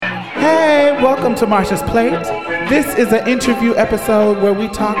Welcome to Marsha's Plate. This is an interview episode where we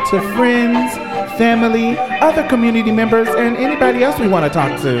talk to friends, family, other community members, and anybody else we want to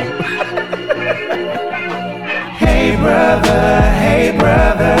talk to. Hey brother, hey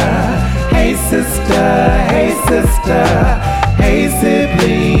brother, hey sister, hey sister, hey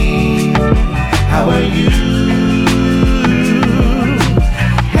sibling, how are you?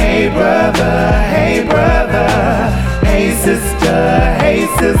 Hey brother, hey brother, hey sister, hey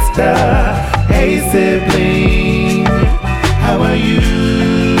sibling, how are you?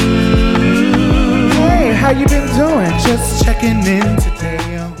 Hey, how you been doing? Just checking in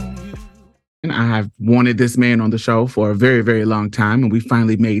today on you. And I have wanted this man on the show for a very, very long time, and we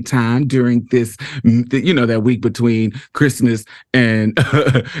finally made time during this, that week between Christmas and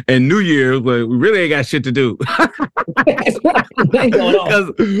and New Year's, but we really ain't got shit to do. Because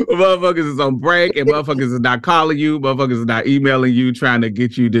motherfuckers is on break and motherfuckers is not calling you, motherfuckers is not emailing you, trying to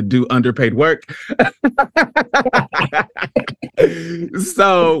get you to do underpaid work.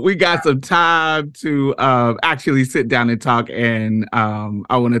 So we got some time to actually sit down and talk, and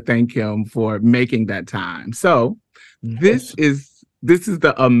I want to thank him for making that time. So this is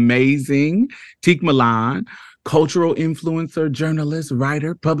the amazing Tiq Milan, cultural influencer, journalist,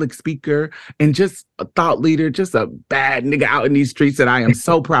 writer, public speaker, and just a thought leader, just a bad nigga out in these streets that I am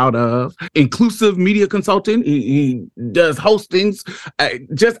so proud of. Inclusive media consultant. He does hostings,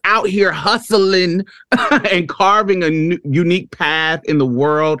 just out here hustling and carving a unique path in the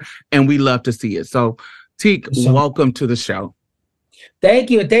world. And we love to see it. So Tiq, welcome to the show.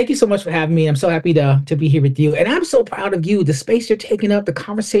 Thank you. And thank you so much for having me. I'm so happy to be here with you. And I'm so proud of you, the space you're taking up, the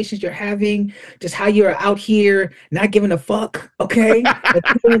conversations you're having, just how you're out here not giving a fuck, okay?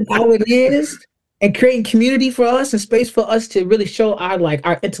 How it is, and creating community for us and space for us to really show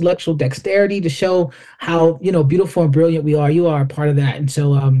our intellectual dexterity, to show how, beautiful and brilliant we are. You are a part of that. And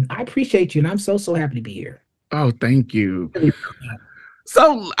so I appreciate you. And I'm so happy to be here. Oh, thank you.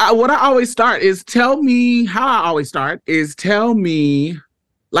 So what I always start is tell me,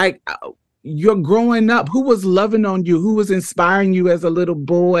 like, you're growing up, who was loving on you? Who was inspiring you as a little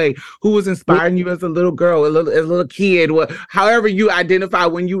boy? Who was inspiring you as a little girl, as a little kid? However you identify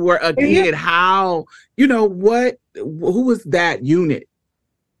when you were a kid, how, who was that unit?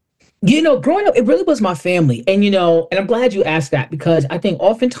 Growing up, it really was my family. And, and I'm glad you asked that, because I think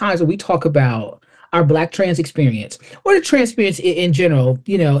oftentimes when we talk about our Black trans experience, or the trans experience in general,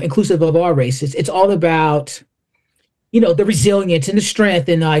 inclusive of our races, it's all about, the resilience and the strength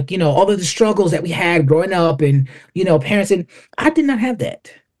and all of the struggles that we had growing up and, parents. And I did not have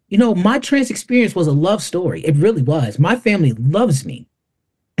that. My trans experience was a love story. It really was. My family loves me.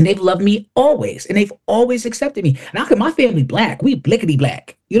 And they've loved me always. And they've always accepted me. And how can my family Black? We blickety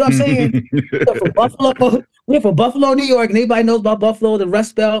black. You know what I'm saying? We're from Buffalo, New York. And anybody knows about Buffalo, the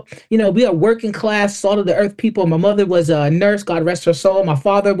Rust Belt. We are working class, salt of the earth people. My mother was a nurse, God rest her soul. My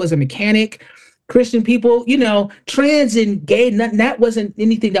father was a mechanic. Christian people, trans and gay, that wasn't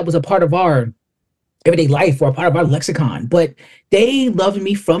anything that was a part of our everyday life or a part of our lexicon, but they loved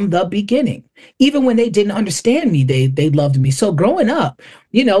me from the beginning. Even when they didn't understand me, they loved me. So growing up,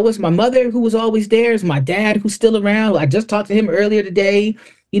 it was my mother who was always there. It's my dad who's still around. I just talked to him earlier today.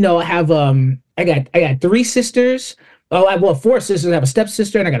 I have, I got 3 sisters. Oh, I have 4 sisters. I have a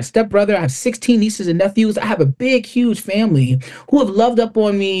stepsister and I got a stepbrother. I have 16 nieces and nephews. I have a big, huge family who have loved up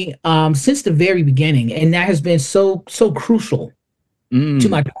on me since the very beginning. And that has been so crucial to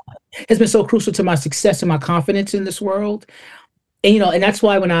my success and my confidence in this world. And and that's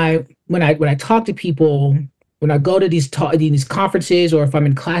why when I talk to people, when I go to these conferences, or if I'm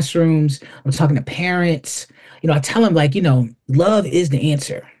in classrooms, I'm talking to parents, I tell them love is the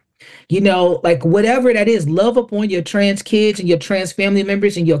answer. Whatever that is, love upon your trans kids and your trans family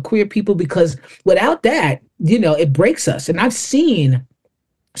members and your queer people, because without that, it breaks us. And I've seen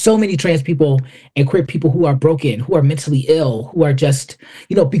so many trans people and queer people who are broken, who are mentally ill, who are just,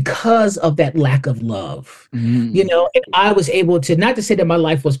 because of that lack of love, and I was able to, not to say that my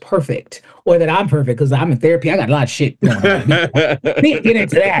life was perfect or that I'm perfect, because I'm in therapy. I got a lot of shit going on. We can get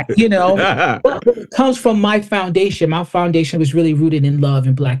into that, but it comes from my foundation. My foundation was really rooted in love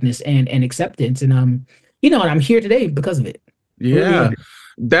and Blackness and acceptance. And, and I'm here today because of it. Yeah.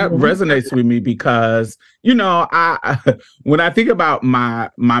 That resonates with me because, I when I think about my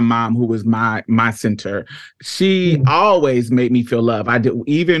mom, who was my center, she always made me feel love. I did,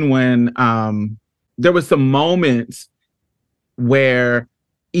 even when there was some moments where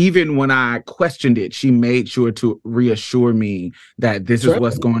even when I questioned it, she made sure to reassure me that this is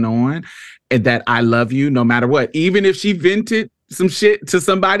what's going on and that I love you no matter what. Even if she vented some shit to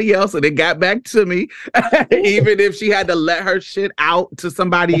somebody else and it got back to me, even if she had to let her shit out to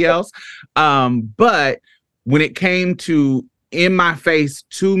somebody else. But when it came to in my face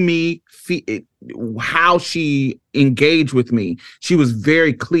to me, how she engaged with me, she was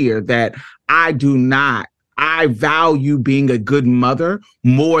very clear that I value being a good mother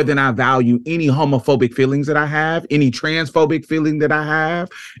more than I value any homophobic feelings that I have, any transphobic feeling that I have.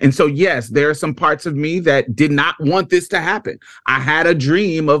 And so, yes, there are some parts of me that did not want this to happen. I had a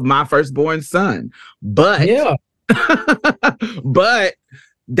dream of my firstborn son, but, but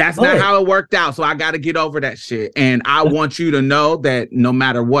that's not how it worked out. So I got to get over that shit. And I want you to know that no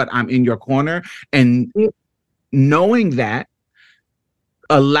matter what, I'm in your corner. And knowing that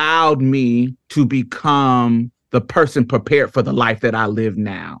allowed me to become the person prepared for the life that I live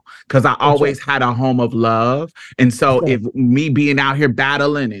now. Because I always had a home of love. And so if me being out here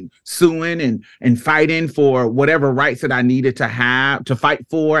battling and suing and fighting for whatever rights that I needed to fight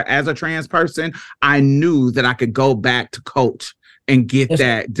for as a trans person, I knew that I could go back to Coach and get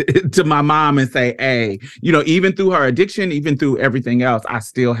that to my mom and say, hey, even through her addiction, even through everything else, I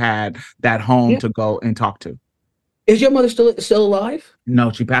still had that home to go and talk to. Is your mother still alive?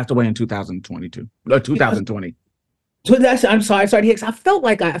 No, she passed away in 2022 or 2020. So I'm sorry to hear. I felt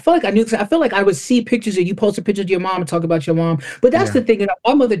like I knew. I felt like I would see pictures of you, posting pictures of your mom and talk about your mom. But that's the thing.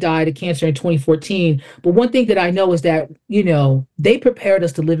 My mother died of cancer in 2014. But one thing that I know is that they prepared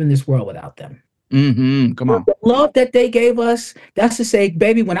us to live in this world without them. Mm-hmm. Come on. The love that they gave us. That's to say,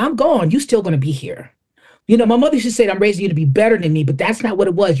 baby, when I'm gone, you're still going to be here. My mother used to say, I'm raising you to be better than me, but that's not what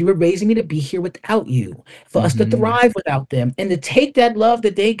it was. You were raising me to be here without you, for us to thrive without them, and to take that love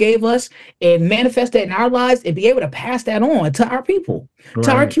that they gave us and manifest that in our lives and be able to pass that on to our people,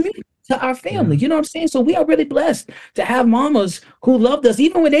 to our community, to our family. You know what I'm saying? So we are really blessed to have mamas who loved us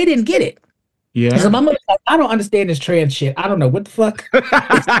even when they didn't get it. Yeah. So my mother's like, I don't understand this trans shit. I don't know what the fuck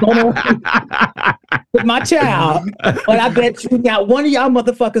is going on with my child. But I bet you now one of y'all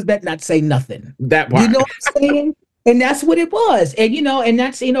motherfuckers better not say nothing. That part. You know what I'm saying? And that's what it was. And and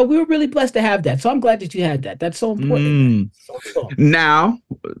that's, we were really blessed to have that. So I'm glad that you had that. That's so important. So. Now,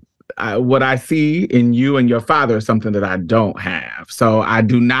 what I see in you and your father is something that I don't have. So I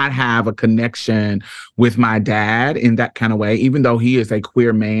do not have a connection with my dad in that kind of way, even though he is a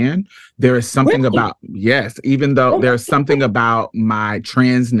queer man. There is something about, even though there's something about my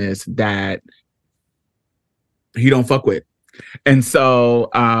transness that he don't fuck with. And so,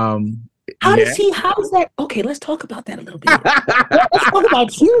 how's that? Okay, let's talk about that a little bit. Let's talk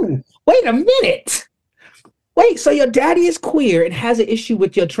about you. Wait a minute. Wait, so your daddy is queer and has an issue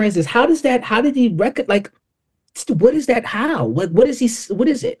with your transness. How did he what is that? How? What is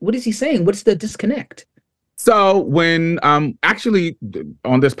it? What is he saying? What's the disconnect? So when actually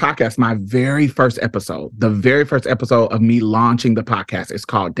on this podcast, the very first episode of me launching the podcast is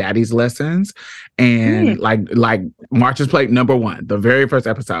called Daddy's Lessons. And like March's Plate #1, the very first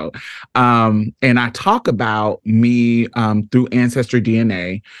episode. And I talk about me through Ancestry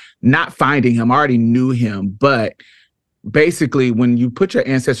DNA, not finding him. I already knew him, but basically when you put your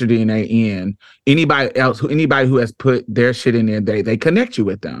ancestry DNA in, anybody who has put their shit in there, they connect you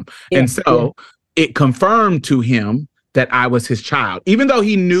with them. And so it confirmed to him that I was his child, even though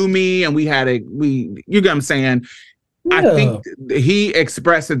he knew me and you get what I'm saying? Yeah. I think he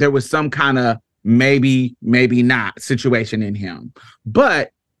expressed that there was some kind of maybe not situation in him.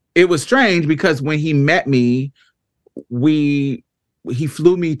 But it was strange because when he met me, he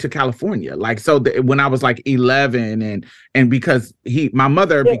flew me to California. When I was like 11 and because my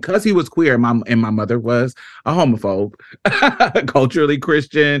mother, because he was queer, and my mother was a homophobe, culturally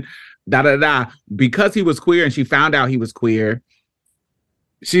Christian, because he was queer and she found out he was queer,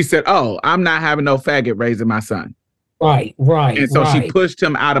 she said, oh, I'm not having no faggot raising my son. Right. And so she pushed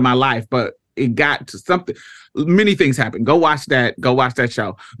him out of my life, but it got to something. Many things happened. Go watch that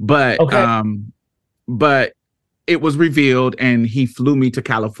show. But, but it was revealed and he flew me to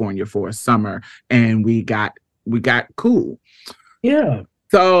California for a summer and we got cool. Yeah.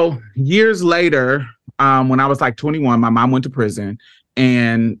 So years later, when I was like 21, my mom went to prison,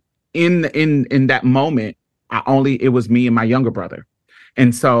 and in that moment, it was me and my younger brother.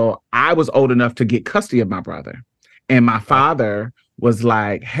 And so I was old enough to get custody of my brother. And my father was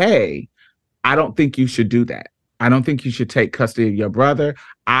like, hey, I don't think you should do that. I don't think you should take custody of your brother.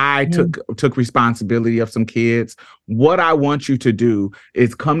 I took responsibility of some kids. What I want you to do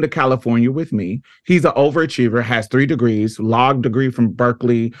is come to California with me. He's an overachiever, has 3 degrees, law degree from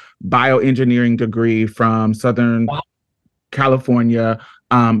Berkeley, bioengineering degree from Southern California,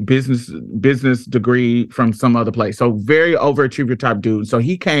 business degree from some other place. So very overachiever type dude. So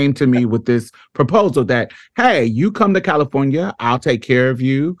he came to me with this proposal that, hey, you come to California, I'll take care of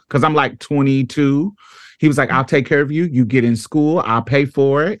you. Cause I'm like 22. He was like, I'll take care of you. You get in school, I'll pay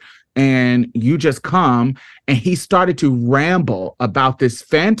for it. And you just come. And he started to ramble about this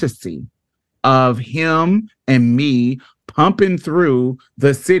fantasy of him and me pumping through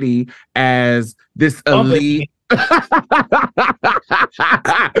the city as this elite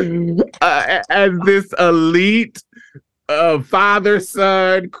as this elite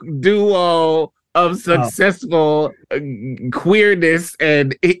father-son duo of successful queerness,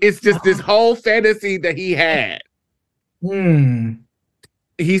 and it's just this whole fantasy that he had.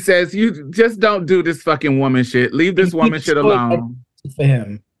 He says, you just don't do this fucking woman shit. Leave this woman shit alone. For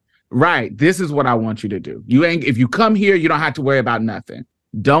him. Right. This is what I want you to do. If you come here, you don't have to worry about nothing.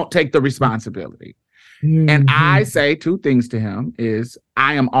 Don't take the responsibility. And I say two things to him is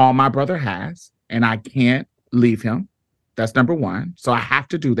I am all my brother has, and I can't leave him. That's number one. So I have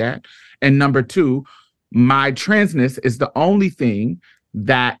to do that. And number two, my transness is the only thing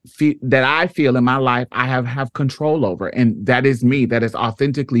that I feel in my life I have control over. And that is me. That is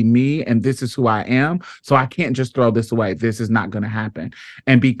authentically me. And this is who I am. So I can't just throw this away. This is not going to happen.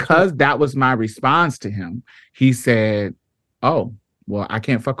 And because that was my response to him, he said, oh, well, I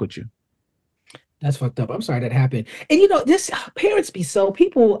can't fuck with you. That's fucked up. I'm sorry that happened. And you know, this parents be so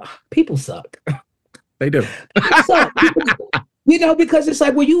people suck. They do. Suck. You know, because it's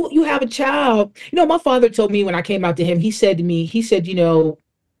like when you have a child, you know, my father told me when I came out to him, he said, you know,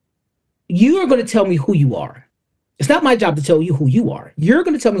 you are going to tell me who you are. It's not my job to tell you who you are. You're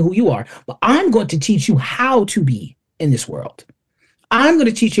going to tell me who you are, but I'm going to teach you how to be in this world. I'm going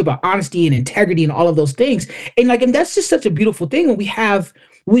to teach you about honesty and integrity and all of those things. And that's just such a beautiful thing when we have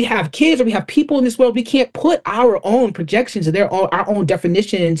kids or we have people in this world, we can't put our own projections and our own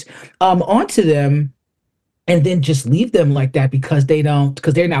definitions onto them and then just leave them like that because they're not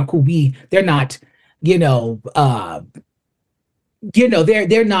they're not,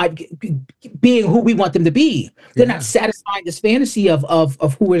 they're not being who we want them to be. They're not satisfying this fantasy of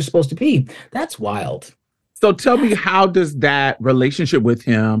who we're supposed to be. That's wild. So tell me, how does that relationship with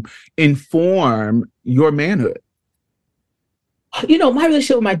him inform your manhood? You know, my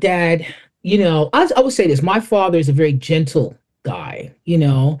relationship with my dad, you know, I would say this. My father is a very gentle guy, you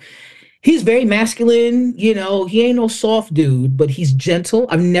know. He's very masculine, you know. He ain't no soft dude, but he's gentle.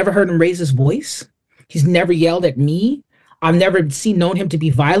 I've never heard him raise his voice. He's never yelled at me. I've never known him to be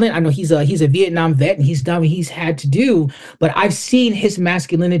violent. I know he's a Vietnam vet and he's done what he's had to do, but I've seen his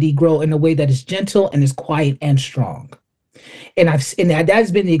masculinity grow in a way that is gentle and is quiet and strong. And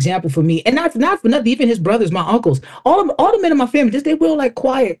that's been the example for me. And not for nothing, even his brothers, my uncles, all the men in my family, they were like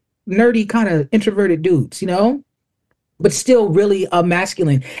quiet, nerdy, kind of introverted dudes, you know, but still really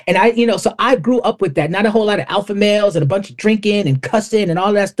masculine. And so I grew up with that. Not a whole lot of alpha males and a bunch of drinking and cussing and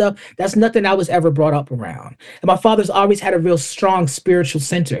all that stuff. That's nothing I was ever brought up around. And my father's always had a real strong spiritual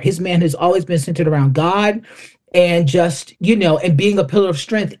center. His man has always been centered around God and just, you know, and being a pillar of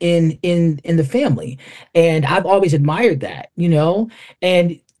strength in the family. And I've always admired that, you know.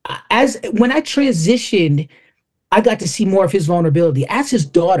 And when I transitioned, I got to see more of his vulnerability. As his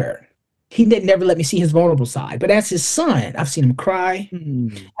daughter, he never let me see his vulnerable side. But as his son, I've seen him cry.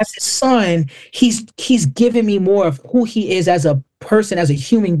 As his son, he's given me more of who he is as a person, as a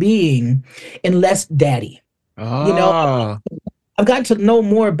human being, and less daddy. You know, I've gotten to know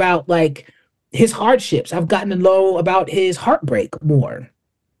more about his hardships. I've gotten to know about his heartbreak more.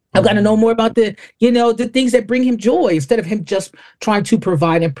 I've gotten to know more about the things that bring him joy instead of him just trying to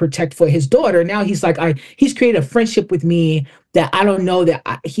provide and protect for his daughter. Now he's he's created a friendship with me that I don't know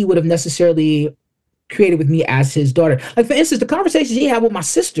that he would have necessarily created with me as his daughter. Like, for instance, the conversations he had with my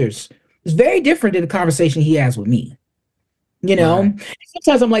sisters is very different than the conversation he has with me. You know, right.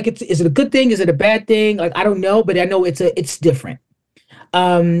 Sometimes I'm like, is it a good thing? Is it a bad thing? Like, I don't know, but I know it's different.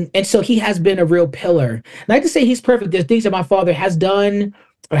 And so he has been a real pillar. And I like to say he's perfect. There's things that my father has done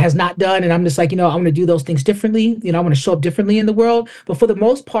or has not done. And I'm just like, I want to do those things differently. I want to show up differently in the world. But for the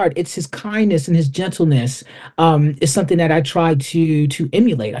most part, it's his kindness and his gentleness is something that I try to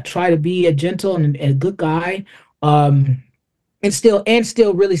emulate. I try to be a gentle and a good guy. And still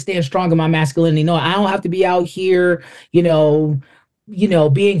really stand strong in my masculinity. No, I don't have to be out here,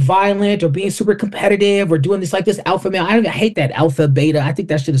 being violent or being super competitive or doing this alpha male. I hate that alpha beta. I think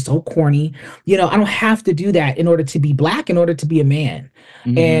that shit is so corny. I don't have to do that in order to be Black, in order to be a man.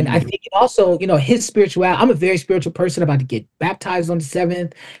 Mm-hmm. And I think also, his spirituality, I'm a very spiritual person, about to get baptized on the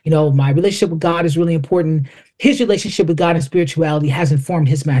 7th. My relationship with God is really important. his relationship with God and spirituality has informed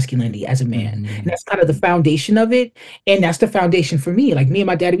his masculinity as a man. And that's kind of the foundation of it. And that's the foundation for me. Like me and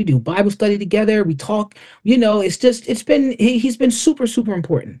my daddy, we do Bible study together. We talk, he's been super, super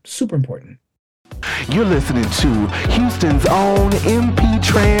important. Super important. You're listening to Houston's own MP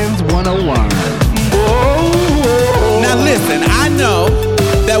Trans 101. Whoa. Now listen, I know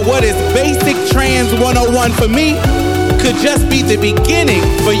that what is basic Trans 101 for me could just be the beginning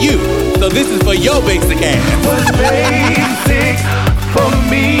for you. So this is for your basic ass. What's basic for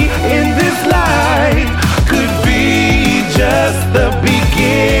me in this life could be just the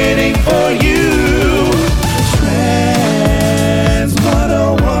beginning for you. Trans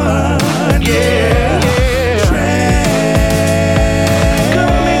 101, yeah. Trans.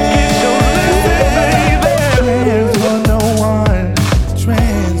 Come and get your listen, baby. Trans 101.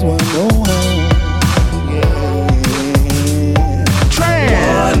 Trans 101.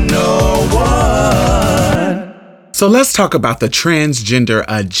 So let's talk about the transgender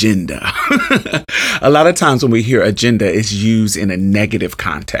agenda. A lot of times when we hear agenda, it's used in a negative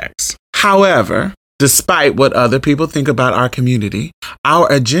context. However, despite what other people think about our community, our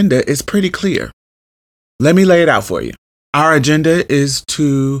agenda is pretty clear. Let me lay it out for you. Our agenda is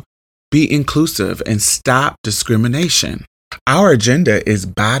to be inclusive and stop discrimination. Our agenda is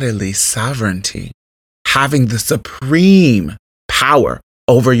bodily sovereignty, having the supreme power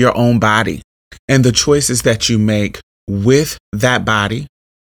over your own body. And the choices that you make with that body,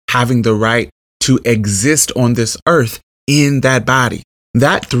 having the right to exist on this earth in that body.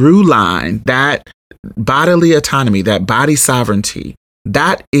 That through line, that bodily autonomy, that body sovereignty,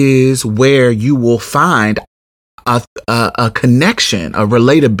 that is where you will find a connection, a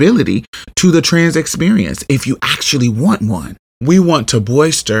relatability to the trans experience if you actually want one. We want to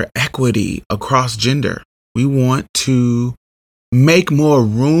bolster equity across gender. We want to make more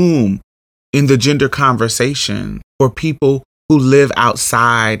room in the gender conversation for people who live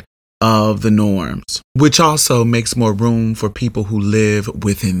outside of the norms, which also makes more room for people who live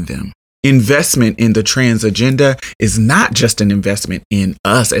within them. Investment in the trans agenda is not just an investment in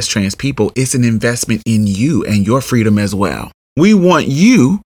us as trans people, it's an investment in you and your freedom as well. We want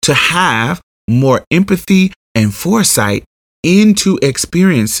you to have more empathy and foresight into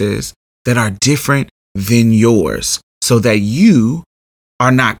experiences that are different than yours, so that you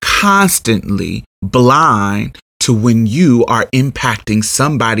are not constantly blind to when you are impacting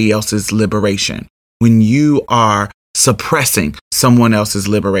somebody else's liberation, when you are suppressing someone else's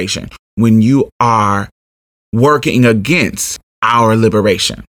liberation, when you are working against our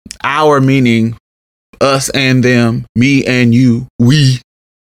liberation. Our meaning us and them, me and you, we.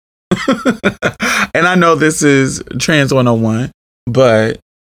 And I know this is Trans 101, but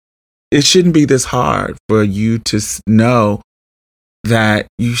it shouldn't be this hard for you to know that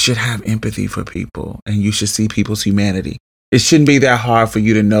you should have empathy for people and you should see people's humanity. It shouldn't be that hard for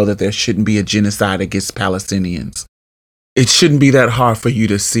you to know that there shouldn't be a genocide against Palestinians. It shouldn't be that hard for you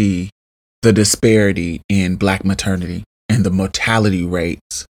to see the disparity in Black maternity and the mortality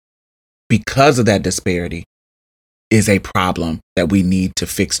rates because of that disparity is a problem that we need to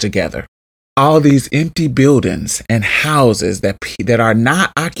fix together. All these empty buildings and houses that are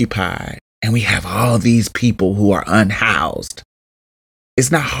not occupied, and we have all these people who are unhoused. It's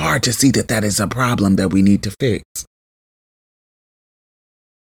not hard to see that that is a problem that we need to fix.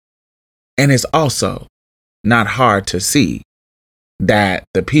 And it's also not hard to see that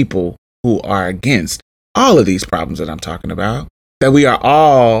the people who are against all of these problems that I'm talking about, that we are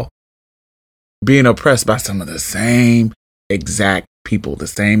all being oppressed by some of the same exact people, the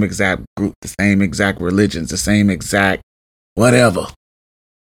same exact group, the same exact religions, the same exact whatever.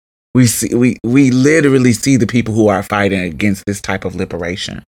 We literally see the people who are fighting against this type of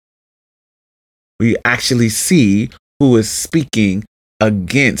liberation. We actually see who is speaking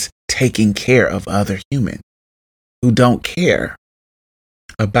against taking care of other humans, who don't care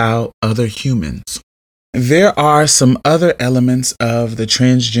about other humans. There are some other elements of the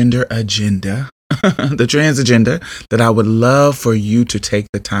transgender agenda, the trans agenda, that I would love for you to take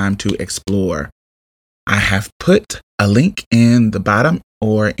the time to explore. I have put a link in the bottom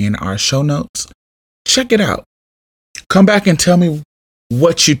or in our show notes. Check it out. Come back and tell me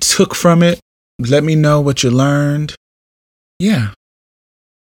what you took from it. Let me know what you learned. Yeah.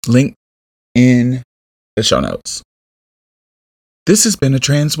 Link in the show notes. This has been a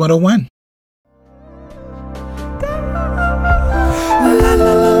Trans 101.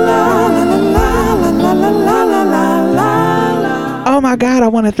 Oh my my God, I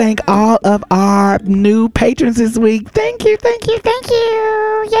want to thank all of our new patrons this week. Thank you, thank you, thank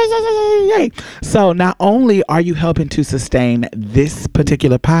you. Yay, yay, yay, yay, yay. So not only are you helping to sustain this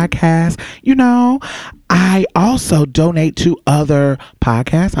particular podcast, I also donate to other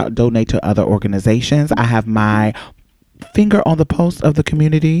podcasts. I donate to other organizations. I have my finger on the pulse of the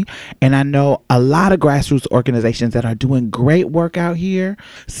community, and I know a lot of grassroots organizations that are doing great work out here.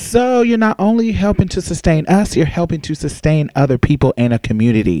 So you're not only helping to sustain us, you're helping to sustain other people in a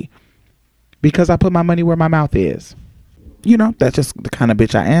community, because I put my money where my mouth is. That's just the kind of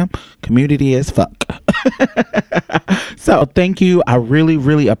bitch I am. Community as fuck. So thank you. I really,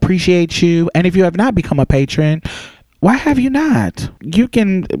 really appreciate you. And if you have not become a patron, why have you not? You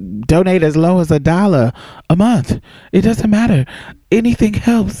can donate as low as $1 a month. It doesn't matter. Anything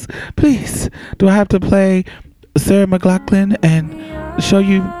helps. Please. Do I have to play Sarah McLachlan and show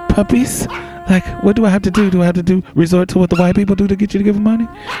you puppies? Like, what do I have to do? Do I have to resort to what the white people do to get you to give them money?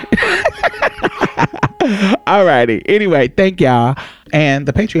 Alrighty. Anyway, thank y'all. And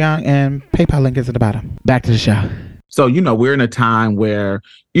the Patreon and PayPal link is at the bottom. Back to the show. So, we're in a time where,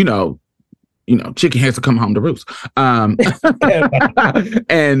 chicken has to come home to roost. And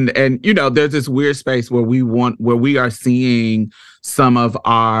there's this weird space where we are seeing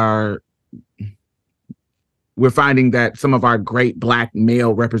we're finding that some of our great Black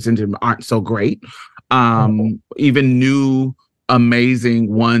male representatives aren't so great. Even new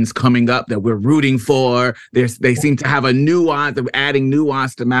amazing ones coming up that we're rooting for. They seem to have a nuance, of adding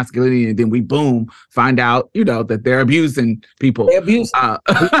nuance to masculinity, and then we find out, that they're abusing people. They abuse.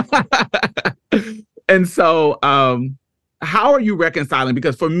 And so, how are you reconciling?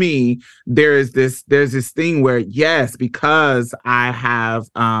 Because for me, there's this thing where, yes, because I have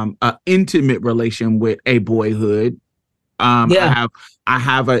an intimate relation with a boyhood. I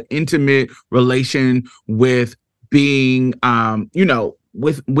have an intimate relation with being,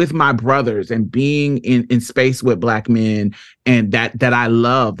 with my brothers, and being in space with Black men, and that I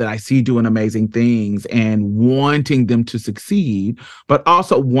love, that I see doing amazing things, and wanting them to succeed, but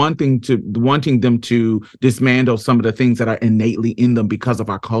also wanting them to dismantle some of the things that are innately in them because of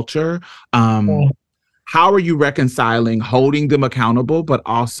our culture. How are you reconciling holding them accountable, but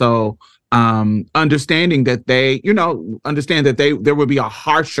also understanding that there will be a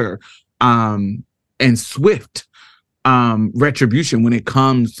harsher and swift retribution when it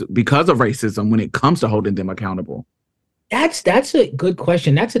comes, because of racism, when it comes to holding them accountable? That's a good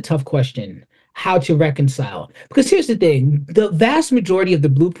question. That's a tough question, how to reconcile. Because here's the thing, the vast majority of the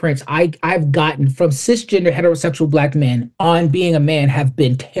blueprints I've gotten from cisgender heterosexual Black men on being a man have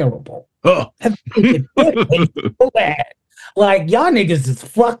been terrible. Have been so bad. Like, y'all niggas is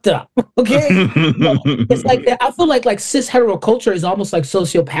fucked up. Okay. It's like, I feel like cis hetero culture is almost like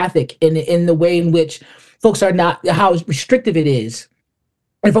sociopathic in the way in which folks are not, how restrictive it is.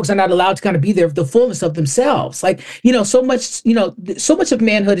 And folks are not allowed to kind of be the fullness of themselves. Like, so much of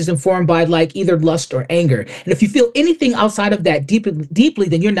manhood is informed by like either lust or anger. And if you feel anything outside of that deeply,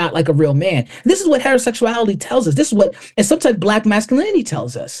 then you're not like a real man. And this is what heterosexuality tells us. This is what, and sometimes Black masculinity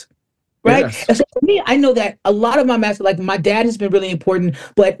tells us. Right. Yes. And so for me, I know that a lot of my like my dad has been really important,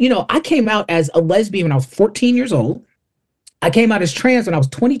 but I came out as a lesbian when I was 14 years old. I came out as trans when I was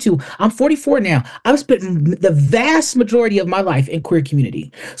 22. I'm 44 now. I've spent the vast majority of my life in queer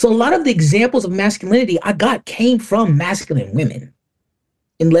community. So a lot of the examples of masculinity I got came from masculine women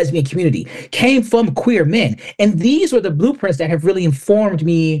in lesbian community, came from queer men. And these were the blueprints that have really informed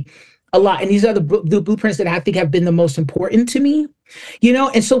me a lot. And these are the blueprints that I think have been the most important to me,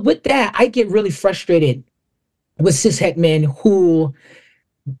 And so with that, I get really frustrated with cishet men who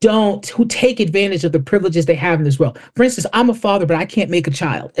take advantage of the privileges they have in this world. For instance, I'm a father, but I can't make a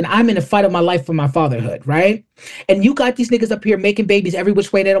child. And I'm in a fight of my life for my fatherhood, right? And you got these niggas up here making babies every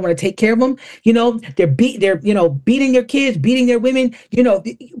which way. They don't want to take care of them. They're beating their kids, beating their women.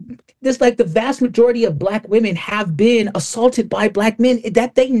 There's like the vast majority of Black women have been assaulted by Black men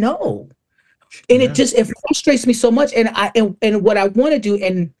that they know. And it frustrates me so much. And what I want to do,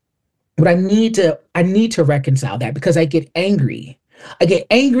 and what I need to reconcile that, because I get angry.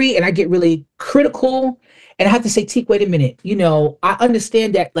 And I get really critical, and I have to say, Tiq, wait a minute. I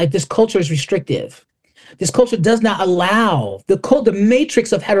understand that like this culture is restrictive. This culture does not allow the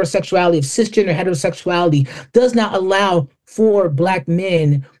matrix of heterosexuality, of cisgender heterosexuality, does not allow for Black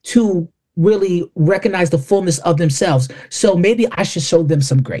men to really recognize the fullness of themselves. So maybe I should show them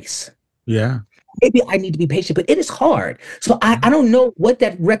some grace. Yeah. Maybe I need to be patient, but it is hard. So I don't know what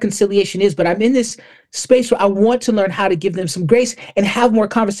that reconciliation is, but I'm in this space where I want to learn how to give them some grace and have more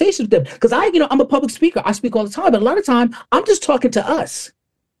conversations with them. Because I'm a public speaker. I speak all the time, but a lot of time I'm just talking to us.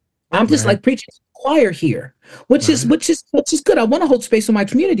 I'm just like preaching choir here, which is good. I want to hold space for my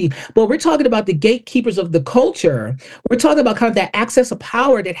community, but we're talking about the gatekeepers of the culture. We're talking about kind of that access of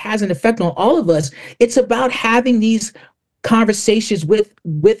power that has an effect on all of us. It's about having these conversations with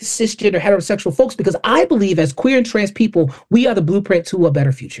cisgender heterosexual folks, because I believe as queer and trans people, we are the blueprint to a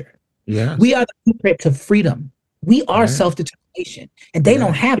better future. Yes. We are the blueprint to freedom. We are self-determination, and they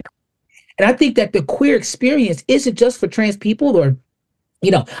don't have it. And I think that the queer experience isn't just for trans people, or,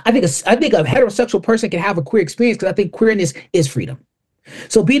 I think a heterosexual person can have a queer experience, because I think queerness is freedom.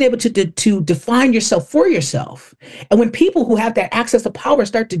 So being able to define yourself for yourself. And when people who have that access to power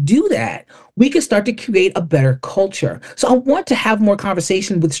start to do that, we can start to create a better culture. So I want to have more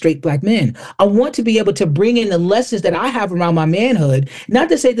conversation with straight Black men. I want to be able to bring in the lessons that I have around my manhood, not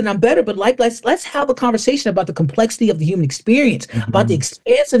to say that I'm better, but let's have a conversation about the complexity of the human experience, about the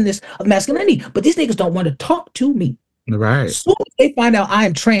expansiveness of masculinity. But these niggas don't want to talk to me. Right. As soon as they find out I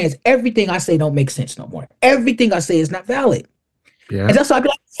am trans, everything I say don't make sense no more. Everything I say is not valid. Yeah. And that's why I be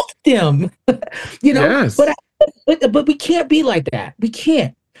like, fuck them. Yes. But we can't be like that. We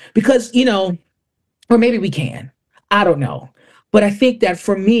can't, because, or maybe we can. I don't know. But I think that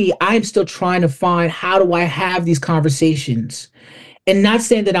for me, I'm still trying to find, how do I have these conversations? And not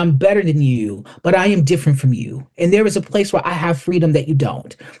saying that I'm better than you, but I am different from you. And there is a place where I have freedom that you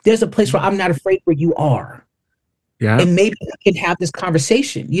don't. There's a place where I'm not afraid where you are. Yeah. And maybe we can have this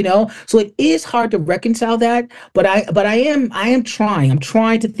conversation, So it is hard to reconcile that, but I am trying. I'm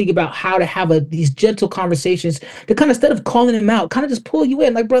trying to think about how to have these gentle conversations to kind of, instead of calling them out, kind of just pull you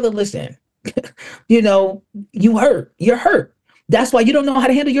in, like, brother, listen, you hurt. You're hurt. That's why you don't know how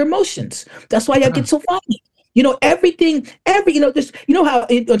to handle your emotions. That's why y'all get so funny. Everything, this, how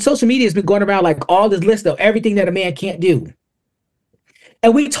on social media has been going around like all this list of everything that a man can't do.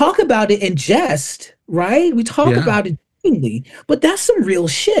 And we talk about it in jest, right? We talk about it genuinely, but that's some real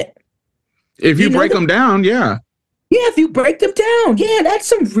shit. If you break them down, yeah. Yeah, if you break them down, that's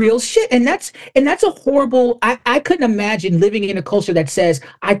some real shit. And that's a horrible, I couldn't imagine living in a culture that says,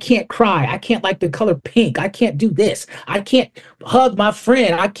 I can't cry, I can't like the color pink, I can't do this, I can't hug my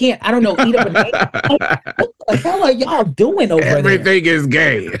friend, I can't, I don't know, eat a banana. What the hell are y'all doing over there? Everything is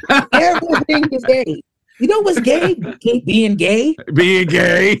gay. Everything is gay. You know what's gay? Being gay. Being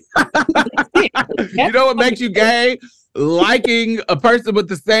gay. You know what makes you gay? Liking a person with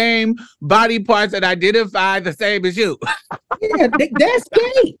the same body parts that identify the same as you. Yeah, that's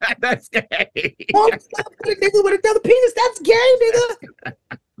gay. That's gay. Oh, a nigga with another penis, that's gay,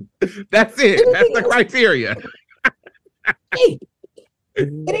 nigga. That's it. That's the criteria. Hey,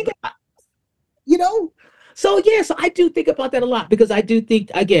 it ain't gay. So I do think about that a lot, because I do think,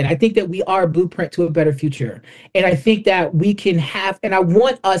 again, I think that we are a blueprint to a better future. And I think that we can have, and I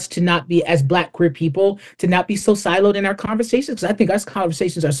want us to not be, as Black queer people, to not be so siloed in our conversations, because I think our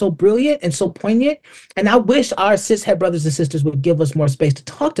conversations are so brilliant and so poignant. And I wish our cishet brothers and sisters would give us more space to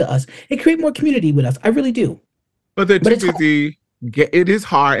talk to us and create more community with us. I really do. But they're too busy. It is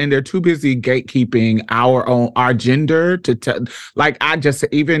hard, and they're too busy gatekeeping our gender I just,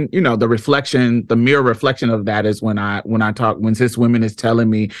 even, the mirror reflection of that is when cis women is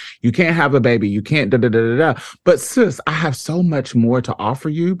telling me, you can't have a baby, you can't But sis, I have so much more to offer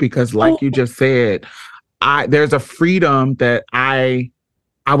you, because you just said, there's a freedom that I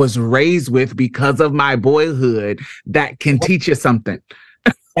was raised with because of my boyhood that can teach you something.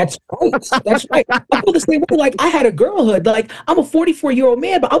 That's right. That's right. I feel the same way. Like, I had a girlhood. Like, I'm a 44-year-old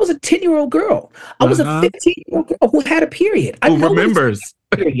man, but I was a 10-year-old girl. I was a 15-year-old girl who had a period. Who remembers?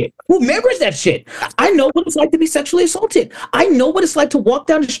 Period. Who remembers that shit? I know what it's like to be sexually assaulted. I know what it's like to walk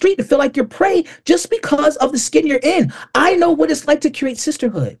down the street and feel like you're prey just because of the skin you're in. I know what it's like to create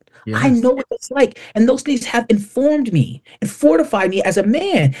sisterhood. Yes. I know what it's like. And those things have informed me and fortified me as a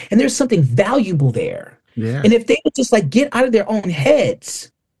man. And there's something valuable there. Yeah. And if they would just get out of their own heads,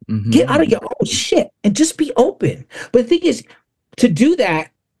 get out of your own shit and just be open. But the thing is, to do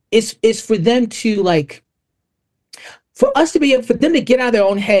that is for them to for us to be able, for them to get out of their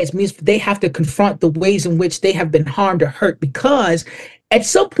own heads means they have to confront the ways in which they have been harmed or hurt, because at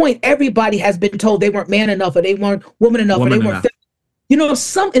some point everybody has been told they weren't man enough, or they weren't woman enough, or they weren't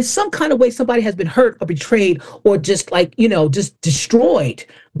in some kind of way somebody has been hurt or betrayed, or just just destroyed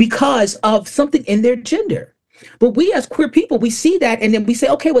because of something in their gender. But we as queer people, we see that, and then we say,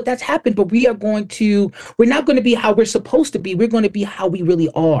 okay, well, that's happened, but we're not going to be how we're supposed to be. We're going to be how we really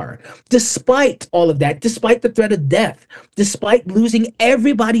are. Despite all of that, despite the threat of death, despite losing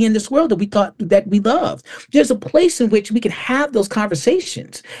everybody in this world that we thought that we loved, there's a place in which we can have those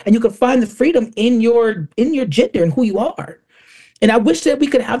conversations, and you can find the freedom in your gender and who you are. And I wish that we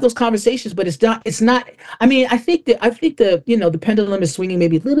could have those conversations, but it's not. I mean, I think the pendulum is swinging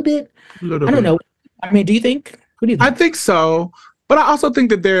maybe a little bit. I don't know. I mean, do you think? What do you think? I think so, but I also think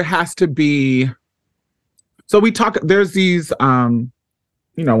that there has to be. So there's these, when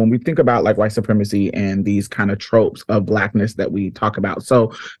we think about like white supremacy and these kind of tropes of Blackness that we talk about.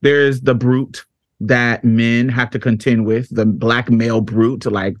 So there's the brute that men have to contend with, the Black male brute,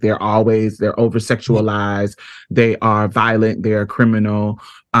 like they're over sexualized, they are violent, they're criminal,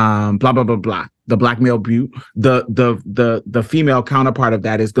 blah, blah, blah, blah. The Black male brute, the female counterpart of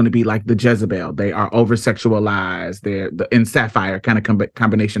that is going to be like the Jezebel. They are over sexualized. They're in Sapphire, kind of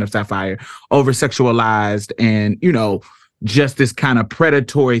combination of Sapphire, over sexualized, and just this kind of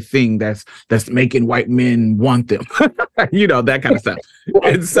predatory thing that's making white men want them, that kind of stuff.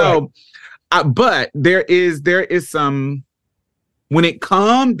 And so, but there is some, when it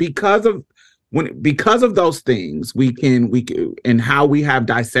comes, because of those things, we can and how we have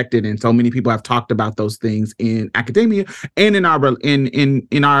dissected, and so many people have talked about those things in academia and in our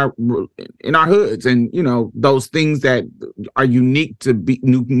hoods, and those things that are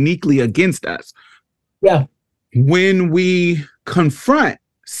uniquely against us. Yeah. When we confront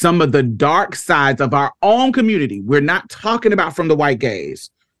some of the dark sides of our own community, we're not talking about from the white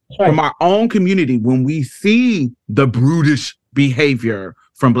gaze, from our own community, when we see the brutish behavior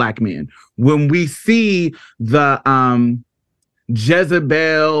from Black men, when we see the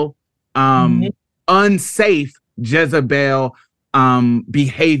Jezebel, unsafe Jezebel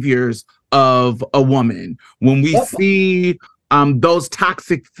behaviors of a woman, when we see those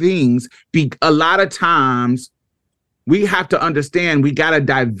toxic things, a lot of times we have to understand we got to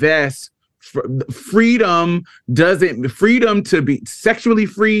divest. Freedom to be sexually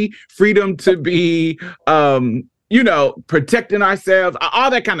free, freedom to be protecting ourselves, all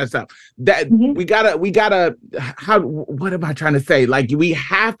that kind of stuff. That we gotta, what am I trying to say? Like, we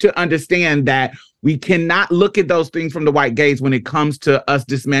have to understand that we cannot look at those things from the white gaze when it comes to us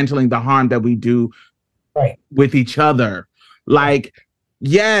dismantling the harm that we do with each other. Like,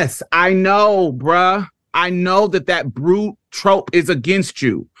 yes, I know, bruh. I know that brute trope is against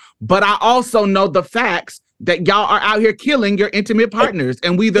you, but I also know the facts that y'all are out here killing your intimate partners,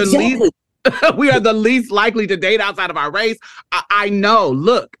 and we are the least likely to date outside of our race. I know,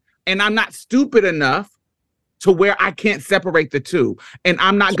 look, and I'm not stupid enough to where I can't separate the two. And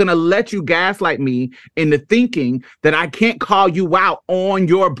I'm not going to let you gaslight me into thinking that I can't call you out on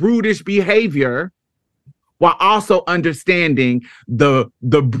your brutish behavior while also understanding the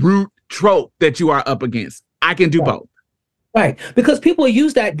brute trope that you are up against. I can do both. Right, because people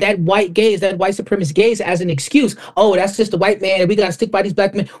use that white gaze, that white supremacist gaze, as an excuse. Oh, that's just the white man, and we gotta stick by these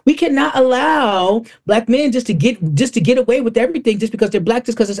Black men. We cannot allow Black men just to get away with everything just because they're Black,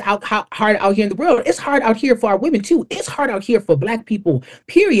 just because it's hard out here in the world. It's hard out here for our women too. It's hard out here for Black people.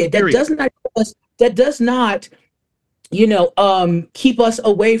 Period. That does not keep us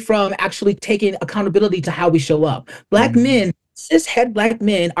away from actually taking accountability to how we show up. Black men. Cishet Black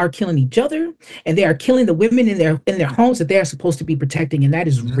men are killing each other, and they are killing the women in their homes that they are supposed to be protecting, and that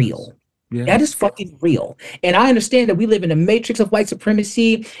is real. Yes. That is fucking real. And I understand that we live in a matrix of white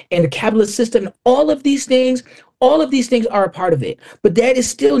supremacy and the capitalist system. All of these things are a part of it. But that is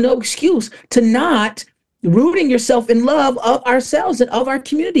still no excuse to not rooting yourself in love of ourselves and of our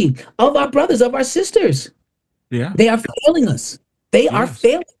community, of our brothers, of our sisters. Yeah, they are failing us. They are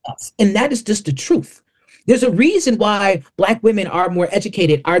failing us, and that is just the truth. There's a reason why Black women are more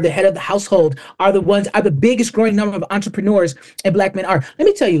educated, are the head of the household, are the biggest growing number of entrepreneurs, and Black men are. Let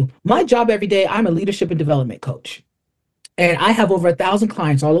me tell you, my job every day, I'm a leadership and development coach. And I have over 1,000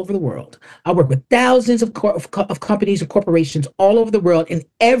 clients all over the world. I work with thousands of companies and corporations all over the world in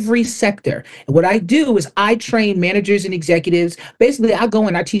every sector. And what I do is I train managers and executives. Basically, I go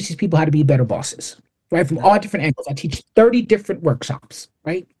and I teach these people how to be better bosses, right? From all different angles. I teach 30 different workshops,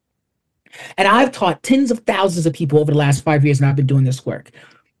 right? And I've taught tens of thousands of people over the last 5 years, and I've been doing this work.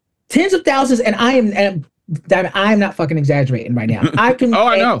 Tens of thousands, and I am not fucking exaggerating right now. I can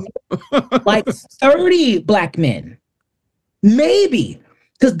I know. like 30 Black men, maybe,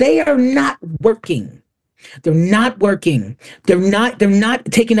 because they are not working. They're not working. They're not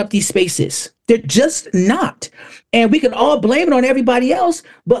taking up these spaces. They're just not. And we can all blame it on everybody else,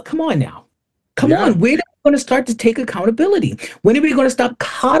 but come on now. Come on, we're going to start to take accountability. When are we going to stop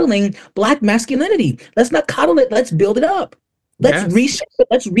coddling Black masculinity? Let's not coddle it. Let's build it up. Let's reshape it.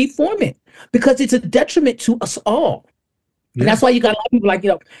 Let's reform it, because it's a detriment to us all. And that's why you got a lot of people like,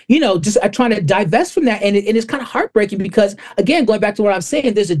 just trying to divest from that. And it's kind of heartbreaking because, again, going back to what I'm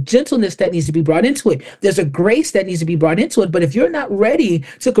saying, there's a gentleness that needs to be brought into it. There's a grace that needs to be brought into it. But if you're not ready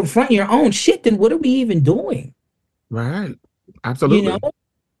to confront your own shit, then what are we even doing? Right. Absolutely.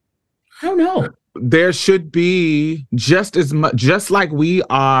 I don't know. There should be just like we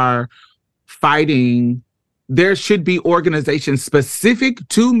are fighting. There should be organizations specific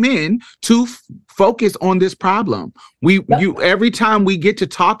to men to focus on this problem. Every time we get to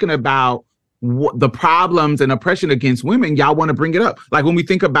talking about the problems and oppression against women, y'all want to bring it up. Like when we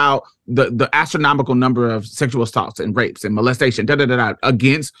think about the astronomical number of sexual assaults and rapes and molestation,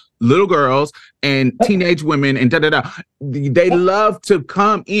 against little girls and teenage women and they love to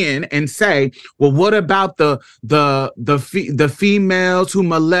come in and say, well, what about the females who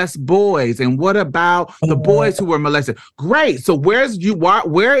molest boys, and what about the boys who were molested? Great. So where is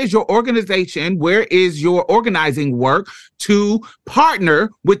your organization? Where is your organizing work to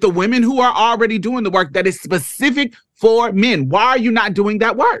partner with the women who are already doing the work that is specific for men? Why are you not doing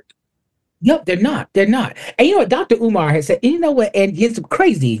that work? Yep, they're not. And you know what Dr. Umar has said, and you know what, and it's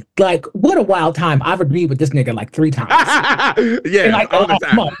crazy, like, what a wild time. I've agreed with this nigga like 3 times. Yeah, like, all the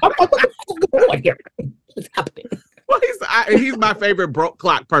time. What's happening? Well, he's my favorite broke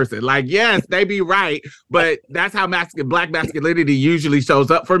clock person. Like, yes, they be right, but that's how black masculinity usually shows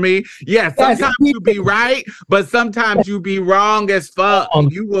up for me. Yes, sometimes you be right, but sometimes you be wrong as fuck.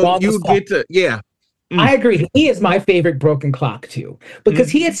 I agree. He is my favorite broken clock too, because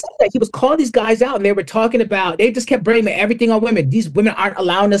he had said that he was calling these guys out, and they were talking about, they just kept blaming everything on women. These women aren't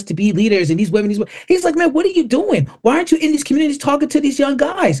allowing us to be leaders, and these women. He's like, man, what are you doing? Why aren't you in these communities talking to these young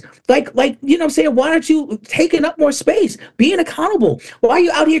guys? Like, you know what I'm saying? Why aren't you taking up more space, being accountable? Why are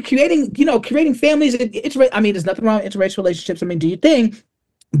you out here creating families? I mean, there's nothing wrong with interracial relationships. I mean, do your thing.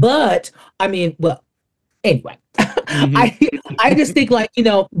 But I mean, well, anyway, I just think, like, you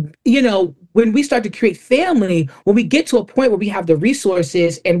know, when we start to create family, when we get to a point where we have the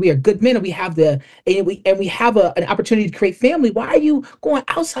resources and we are good men, and we have an opportunity to create family, why are you going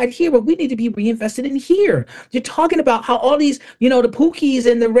outside here where we need to be reinvested in here? You're talking about how all these, you know, the Pookies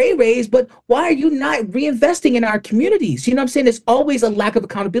and the Ray Rays, but why are you not reinvesting in our communities? You know what I'm saying? There's always a lack of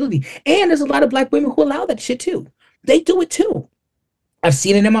accountability. And there's a lot of Black women who allow that shit too. They do it too. I've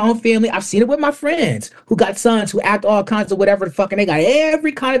seen it in my own family. I've seen it with my friends who got sons who act all kinds of whatever the fuck, and they got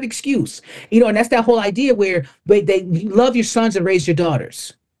every kind of excuse, you know. And that's that whole idea where you love your sons and raise your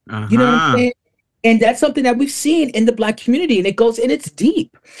daughters. You know what I'm saying? And that's something that we've seen in the Black community, and it's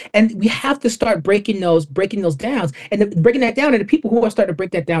deep. And we have to start breaking those down, and breaking that down. And the people who are starting to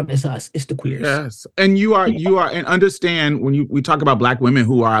break that down is us. It's the queers. Yes, and you are, and understand when we talk about Black women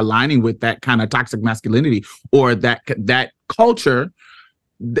who are aligning with that kind of toxic masculinity or that culture.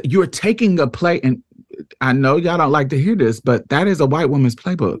 You're taking a play, and I know y'all don't like to hear this, but that is a white woman's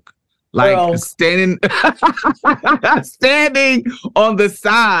playbook. Like standing on the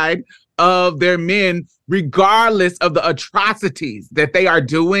side of their men, regardless of the atrocities that they are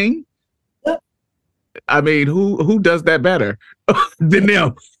doing. I mean, who does that better than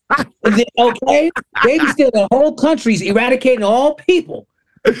them? Okay, they be stealing whole countries, eradicating all people.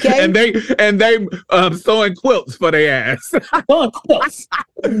 Okay. And they sewing quilts for their ass. Sewing quilts.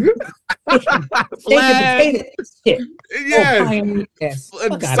 Yes.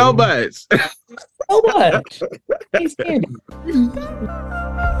 So much. So much. Can't stand it.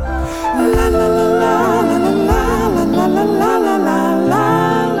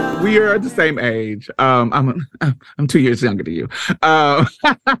 We are the same age. I'm 2 years younger than you.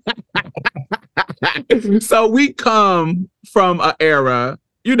 So we come from an era.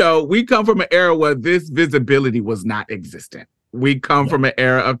 You know, we come from an era where this visibility was not existent. We come from an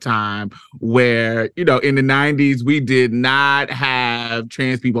era of time where, you know, in the 90s, we did not have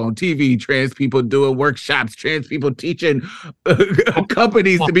trans people on TV, trans people doing workshops, trans people teaching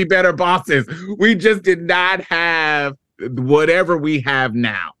companies to be better bosses. We just did not have whatever we have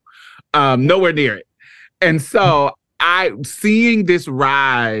now. Nowhere near it. And so seeing this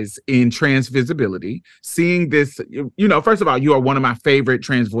rise in trans visibility, seeing this, you know, first of all, you are one of my favorite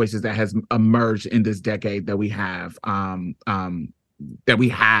trans voices that has emerged in this decade that we have in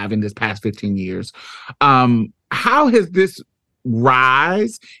this past 15 years. How has this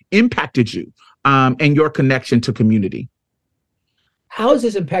rise impacted you and your connection to community? How has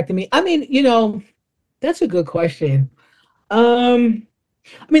this impacted me? I mean, you know, that's a good question.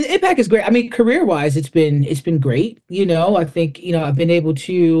 I mean, the impact is great. I mean, career-wise, it's been great. You know, I think, you know, I've been able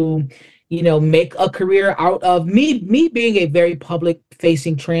to, you know, make a career out of me being a very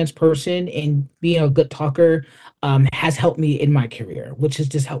public-facing trans person, and being a good talker has helped me in my career, which has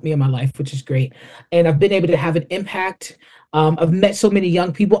just helped me in my life, which is great. And I've been able to have an impact. I've met so many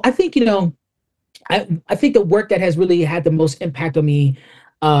young people. I think, you know, I think the work that has really had the most impact on me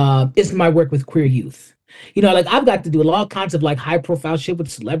is my work with queer youth. You know, like, I've got to do all kinds of like high profile shit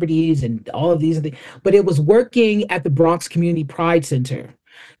with celebrities and all of these things, but it was working at the Bronx Community Pride Center,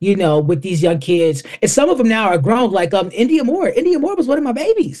 you know, with these young kids. And some of them now are grown, like India Moore. India Moore was one of my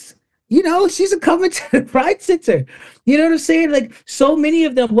babies. You know, she's a coming to the Pride Center. You know what I'm saying? Like so many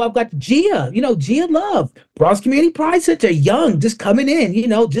of them who I've got Gia, Gia Love, Bronx Community Pride Center, young, just coming in,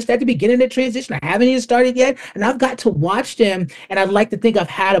 just at the beginning of the transition. I haven't even started yet. And I've got to watch them. And I'd like to think I've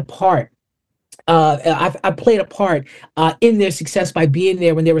had a part. I played a part in their success by being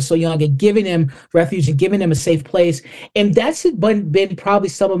there when they were so young and giving them refuge and giving them a safe place. And that's been probably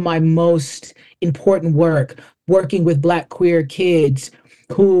some of my most important work, working with Black queer kids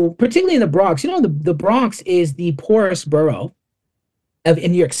who, particularly in the Bronx, the Bronx is the poorest borough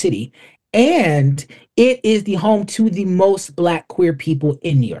in New York City. And it is the home to the most Black queer people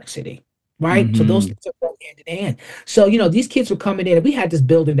in New York City. Right. Mm-hmm. So those things are going hand in hand. So, these kids were coming in and we had this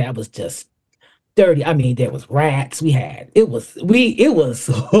building that was just dirty. I mean, there was rats. It was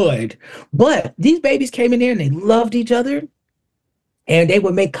hood. But these babies came in there and they loved each other. And they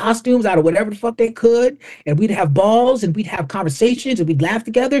would make costumes out of whatever the fuck they could. And we'd have balls and we'd have conversations and we'd laugh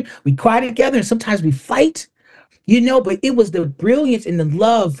together. We'd cry together and sometimes we fight, but it was the brilliance and the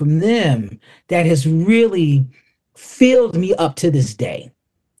love from them that has really filled me up to this day.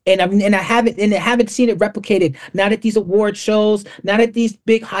 And I haven't seen it replicated. Not at these award shows, not at these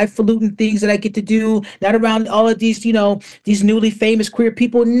big highfalutin things that I get to do, not around all of these, these newly famous queer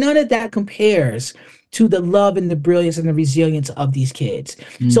people. None of that compares to the love and the brilliance and the resilience of these kids.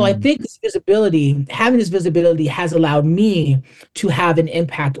 So I think having this visibility has allowed me to have an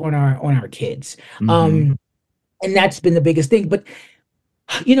impact on our kids. And that's been the biggest thing. But,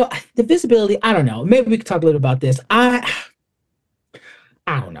 the visibility, I don't know. Maybe we could talk a little about this. I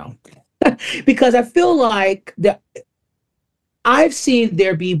don't know. Because I feel like I've seen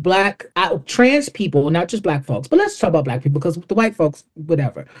there be Black trans people, not just Black folks, but let's talk about Black people because the white folks,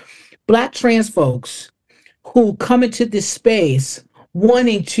 whatever. Black trans folks who come into this space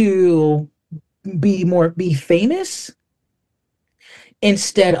wanting to be famous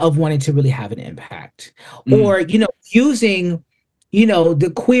instead of wanting to really have an impact, or using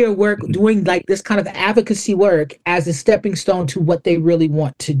the queer work, doing like this kind of advocacy work as a stepping stone to what they really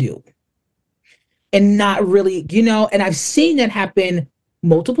want to do, and not really, and I've seen that happen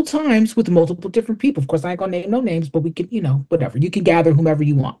multiple times with multiple different people. Of course, I ain't gonna name no names, but we can, whatever. You can gather whomever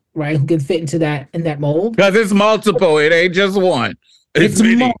you want, right? Who can fit into that mold. Because it's multiple. It ain't just one. It's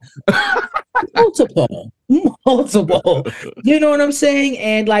many. Multiple. You know what I'm saying?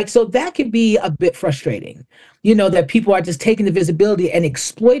 And so that can be a bit frustrating, that people are just taking the visibility and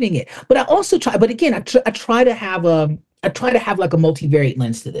exploiting it. But I also try, but again, I try to have like a multivariate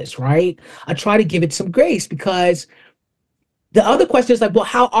lens to this, right? I try to give it some grace because the other question is like, well,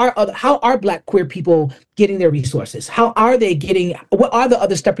 how are Black queer people getting their resources? What are the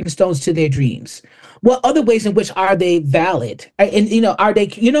other stepping stones to their dreams? What other ways in which are they valid? And, are they,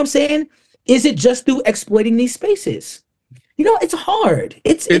 what I'm saying? Is it just through exploiting these spaces? It's hard.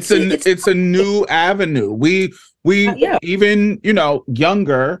 It's a new avenue. We even,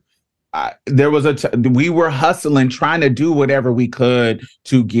 younger, there was we were hustling, trying to do whatever we could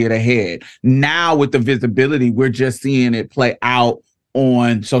to get ahead. Now with the visibility, we're just seeing it play out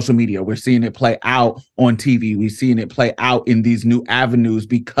on social media. We're seeing it play out on TV. We're seeing it play out in these new avenues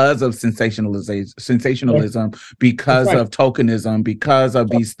because of sensationalism, because of tokenism, because of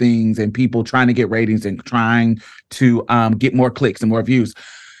these things and people trying to get ratings and trying to get more clicks and more views.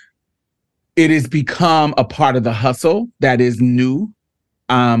 It has become a part of the hustle that is new.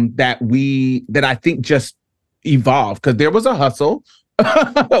 That I think just evolved, because there was a hustle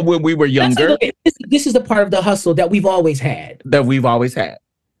when we were younger. This is the part of the hustle that we've always had. Okay.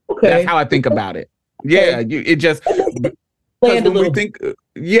 That's how I think about it. Yeah, it just when we think,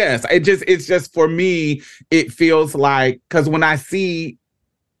 yes, it's just for me, it feels like, because when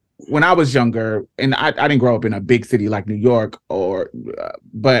I was younger, and I didn't grow up in a big city like New York,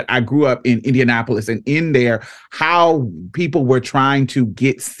 but I grew up in Indianapolis, and in there, how people were trying to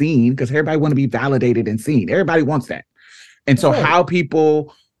get seen, because everybody want to be validated and seen. Everybody wants that. And so how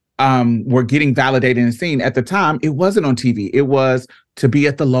people were getting validated and seen at the time, it wasn't on TV. It was to be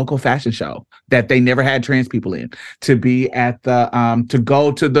at the local fashion show that they never had trans people in, to be at to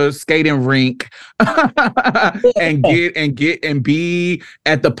go to the skating rink and be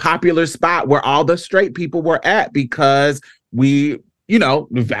at the popular spot where all the straight people were at, because we,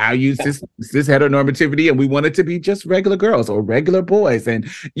 values this heteronormativity, and we wanted to be just regular girls or regular boys, and,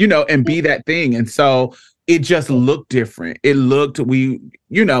 and be that thing. And so it just looked different. It looked, being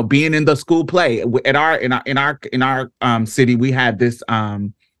in the school play in our city, we had this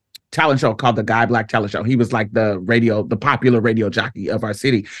talent show called the Guy Black Talent Show. He was like the popular radio jockey of our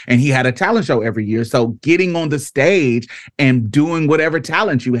city, and he had a talent show every year. So getting on the stage and doing whatever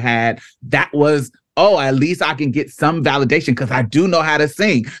talent you had, that was oh, at least I can get some validation because I do know how to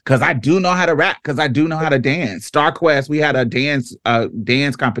sing, because I do know how to rap, because I do know how to dance. StarQuest, we had a dance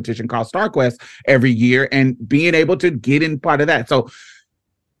competition called StarQuest every year, and being able to get in part of that. So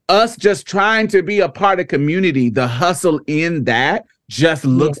us just trying to be a part of community, the hustle in that just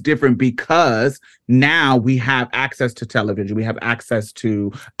looks different because now we have access to television. We have access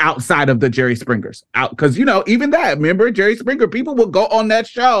to outside of the Jerry Springers out. Cause even that, remember Jerry Springer, people will go on that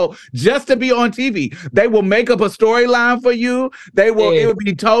show just to be on TV. They will make up a storyline for you. It would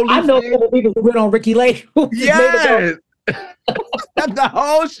be totally. I know a couple people who went on Ricky Lake. Yes. The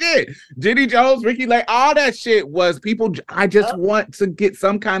whole shit. Jenny Jones, Ricky Lake, all that shit was people. I just want to get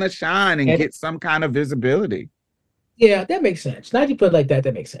some kind of shine and get some kind of visibility. Yeah, that makes sense. Now you put it like that,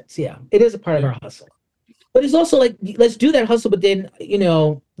 that makes sense. Yeah, it is a part of our hustle. But it's also like, let's do that hustle, but then,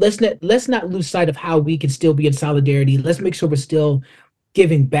 let's not lose sight of how we can still be in solidarity. Let's make sure we're still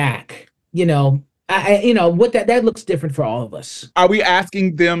giving back. What that looks different for all of us. Are we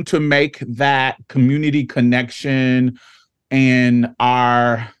asking them to make that community connection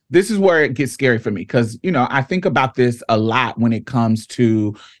this is where it gets scary for me because, I think about this a lot when it comes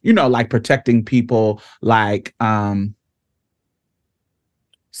to, like protecting people like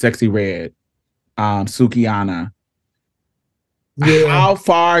Sexy Red, Sukiana. Yeah. How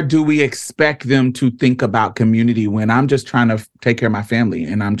far do we expect them to think about community when I'm just trying to take care of my family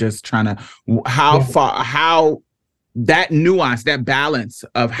and I'm just trying to, how that nuance, that balance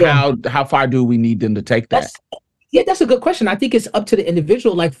of how far do we need them to take that? That's a good question. I think it's up to the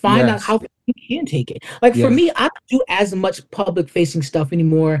individual. Like, find out how you can take it. Like, for me, I don't do as much public-facing stuff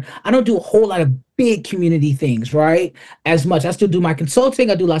anymore. I don't do a whole lot of big community things, right? As much. I still do my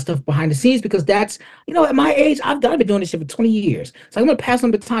consulting. I do a lot of stuff behind the scenes because that's, at my age, I've been doing this shit for 20 years. So I'm gonna pass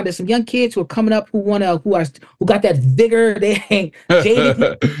on the baton. There's some young kids who are coming up who got that vigor. They ain't jaded.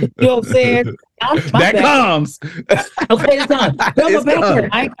 You know what I'm saying? That comes. Okay, that's done.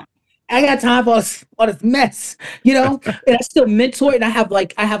 I got time for all this mess, and I still mentor, and I have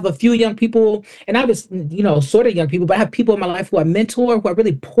a few young people, and I was, sort of young people, but I have people in my life who I mentor, who I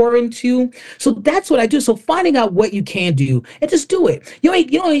really pour into. So that's what I do. So finding out what you can do and just do it. You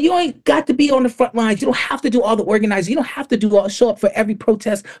ain't got to be on the front lines. You don't have to do all the organizing. You don't have to show up for every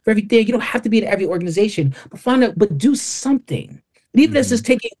protest, for everything. You don't have to be in every organization, but do something. And even if it's just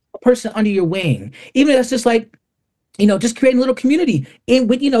taking a person under your wing, even if it's just like, just creating a little community. And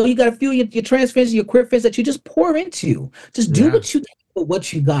with, you got a few your trans friends, your queer friends that you just pour into. Just do what you can with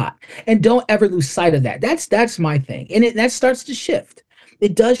what you got, and don't ever lose sight of that. That's my thing, and that starts to shift.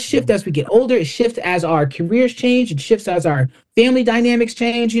 It does shift as we get older. It shifts as our careers change. It shifts as our family dynamics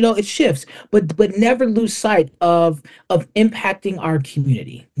change. It shifts, but never lose sight of impacting our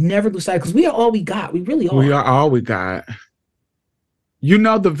community. Never lose sight, because we are all we got. We really are. We are all we got.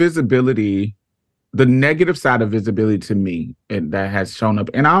 The visibility. The negative side of visibility to me, and that has shown up,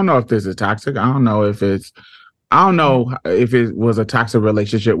 and I don't know if this is toxic. I don't know if it was a toxic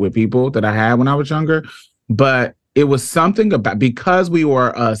relationship with people that I had when I was younger, but it was something about, because we were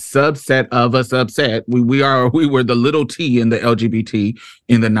a subset of a subset. We were the little T in the LGBT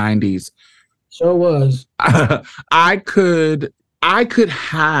in the 90s. Sure was.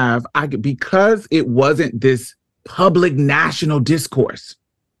 Because it wasn't this public national discourse,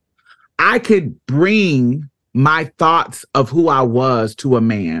 I could bring my thoughts of who I was to a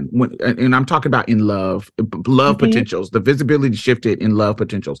man, and I'm talking about in love potentials. The visibility shifted in love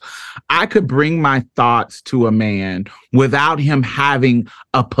potentials. I could bring my thoughts to a man without him having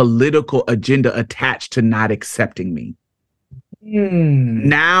a political agenda attached to not accepting me.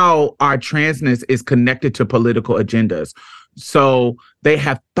 Now our transness is connected to political agendas. So they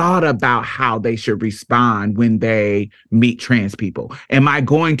have thought about how they should respond when they meet trans people. Am I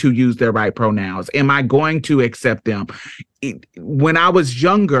going to use their right pronouns? Am I going to accept them? When I was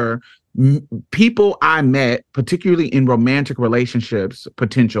younger, people I met, particularly in romantic relationships,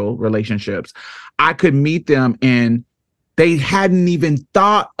 potential relationships, I could meet them and they hadn't even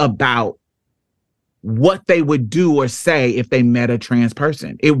thought about what they would do or say if they met a trans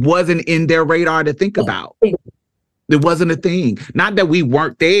person. It wasn't in their radar to think about. It wasn't a thing. Not that we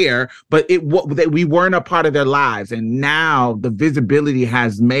weren't there, but that we weren't a part of their lives. And now the visibility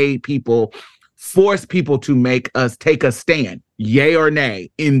has forced people to take a stand, yay or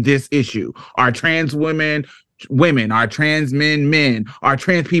nay, in this issue. Are trans women, are trans men, are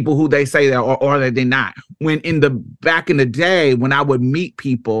trans people who they say they are, or are they not? Back in the day, when I would meet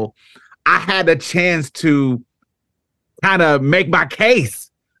people, I had a chance to kind of make my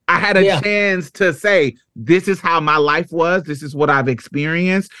case. I had a chance to say, this is how my life was. This is what I've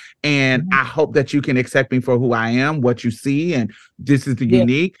experienced. And I hope that you can accept me for who I am, what you see. And this is the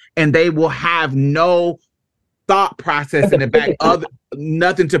unique. And they will have no thought process in the back of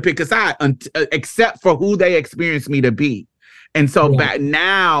nothing to pick aside except for who they experience me to be. And so back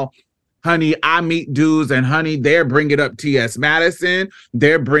now, honey, I meet dudes and honey, they're bringing up T.S. Madison.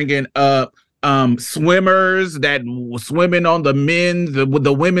 They're bringing up swimmers that swimming on with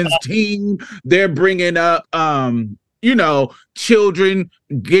the women's team. They're bringing up, children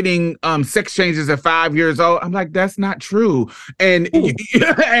getting sex changes at 5 years old. I'm like, that's not true. And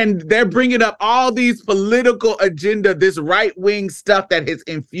and they're bringing up all these political agenda, this right-wing stuff that is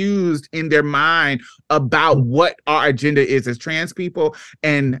infused in their mind about what our agenda is as trans people.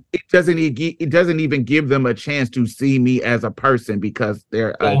 And it doesn't even give them a chance to see me as a person because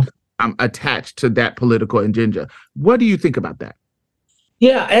I'm attached to that political agenda. What do you think about that?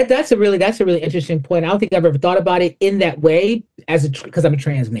 Yeah, that's a really interesting point. I don't think I've ever thought about it in that way because I'm a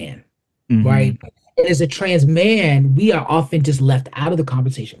trans man, right? And as a trans man, we are often just left out of the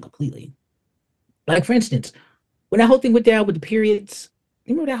conversation completely. Like, for instance, when that whole thing went down with the periods,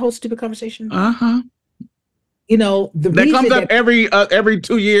 you remember that whole stupid conversation? Uh-huh. That comes up every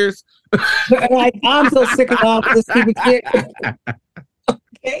 2 years. Like, I'm so sick of all this stupid shit.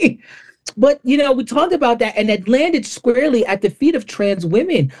 Okay. But, we talked about that, and it landed squarely at the feet of trans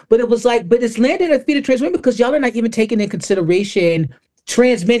women. But it's landed at the feet of trans women because y'all are not even taking in consideration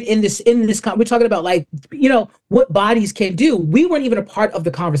trans men in this. We're talking about, what bodies can do. We weren't even a part of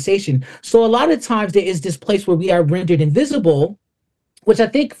the conversation. So a lot of times there is this place where we are rendered invisible, which I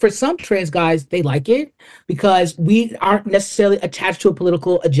think for some trans guys, they like it because we aren't necessarily attached to a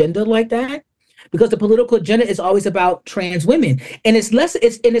political agenda like that. Because the political agenda is always about trans women, and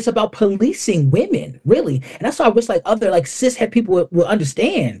it's about policing women, really. And that's why I wish other cishet people will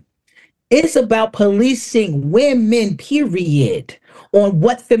understand. It's about policing women, period, on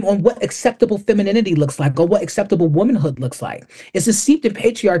what acceptable femininity looks like, or what acceptable womanhood looks like. It's steeped in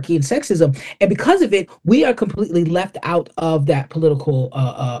patriarchy and sexism, and because of it, we are completely left out of that political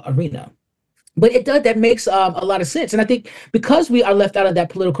arena. But that makes a lot of sense. And I think because we are left out of that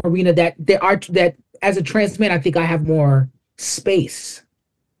political arena, that as a trans man, I think I have more space.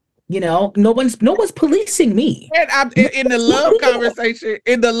 No one's policing me. And in the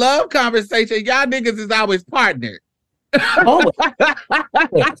love conversation, y'all niggas is always partnered. Always.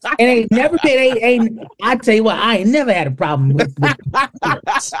 And I tell you what, I ain't never had a problem with you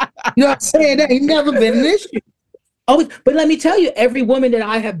know what I'm saying? That ain't never been an issue. Always, but let me tell you, every woman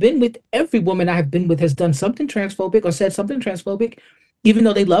I have been with has done something transphobic or said something transphobic, even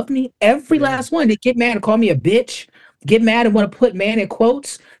though they love me. Every last one. They get mad and call me a bitch, get mad and want to put man in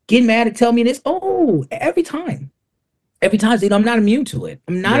quotes, get mad and tell me this. Oh, every time. I'm not immune to it.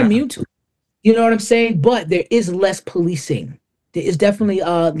 Immune to it. You know what I'm saying? But there is less policing. There is definitely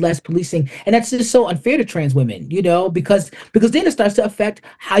less policing, and that's just so unfair to trans women, because then it starts to affect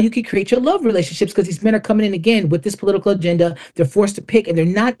how you can create your love relationships, because these men are coming in again with this political agenda. They're forced to pick, and they're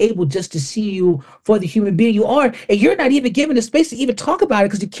not able just to see you for the human being you are, and you're not even given the space to even talk about it,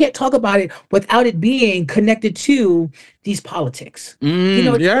 because you can't talk about it without it being connected to these politics.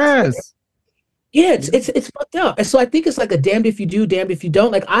 Yes. Yeah, it's fucked up. And so I think it's like a damned if you do, damned if you don't.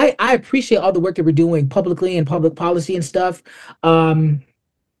 Like I appreciate all the work that we're doing publicly and public policy and stuff. But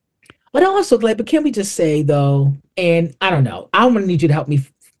I also but can we just say though, and I don't know, I'm gonna need you to help me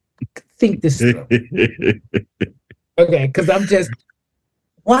think this through. Okay, because I'm just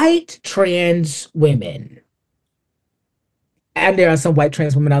white trans women. And there are some white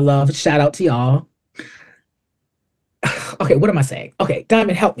trans women I love. Shout out to y'all. Okay, what am I saying? Okay,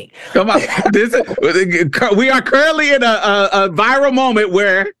 Diamond, help me. Come on. We are currently in a viral moment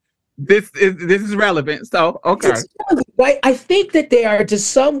where this is relevant. So, okay. Right. I think that there are just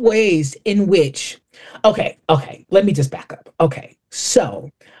some ways in which, okay, let me just back up. Okay,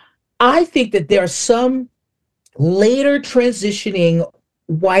 so I think that there are some later transitioning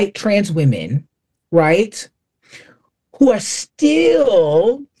white trans women, right, who have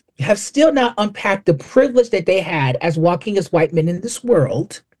still not unpacked the privilege that they had as walking as white men in this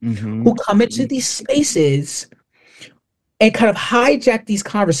world, who come into these spaces and kind of hijack these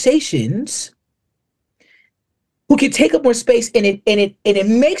conversations, who can take up more space, and it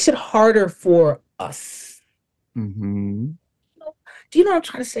makes it harder for us. Mm-hmm. Do you know what I'm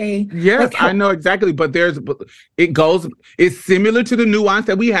trying to say? Yes, I know exactly. But it's similar to the nuance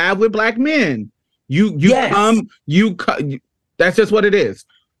that we have with Black men. That's just what it is.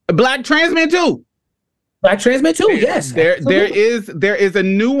 Black trans men too. Black trans men too. Yes. There is a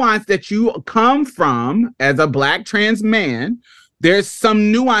nuance that you come from as a Black trans man there's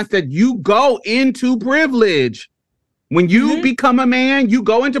some nuance that you go into privilege. When you become a man, you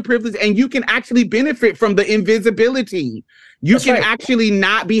go into privilege and you can actually benefit from the invisibility. You That's can right. actually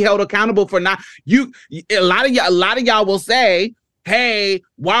not be held accountable for not you. A lot of y'all will say, hey,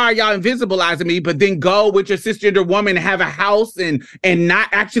 why are y'all invisibilizing me? But then go with your cisgender woman and have a house and not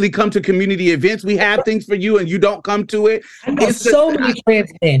actually come to community events. We have things for you and you don't come to it. I know many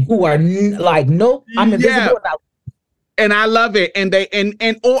trans men who are like, nope, I'm invisible. And I love it. And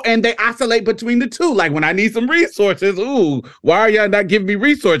they oscillate between the two. Like when I need some resources, ooh, why are y'all not giving me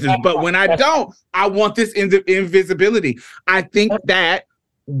resources? But when I don't, I want this invisibility. I think that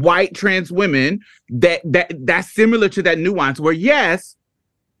white trans women, that's similar to that nuance where, yes,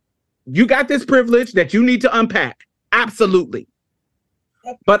 you got this privilege that you need to unpack. Absolutely.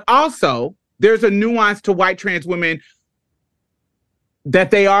 But also, there's a nuance to white trans women that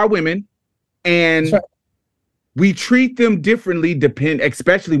they are women and we treat them differently,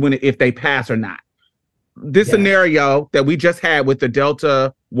 especially if they pass or not. This scenario that we just had with the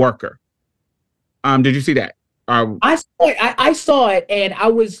Delta worker. Did you see that? I saw it, and I saw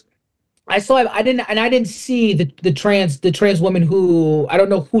it. I didn't see the trans woman who I don't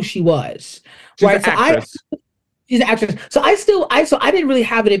know who she was. She's an actress. She's an actress. So I didn't really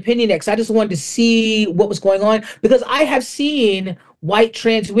have an opinion because I just wanted to see what was going on because I have seen white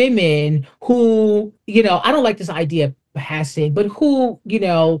trans women who, I don't like this idea of passing, but who,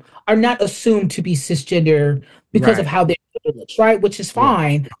 are not assumed to be cisgender because of how they're privileged, right? Which is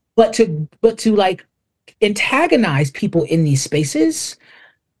fine. But to like antagonize people in these spaces,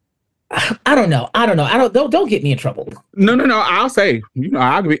 I don't know. Don't get me in trouble. No. I'll say,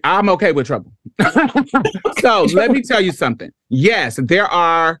 I agree. I'm okay with trouble. So let me tell you something. Yes, there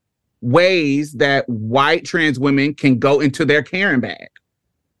are ways that white trans women can go into their Karen bag.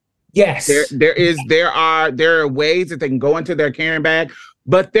 Yes. There are ways that they can go into their Karen bag,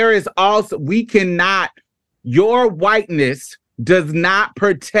 but there is also, your whiteness does not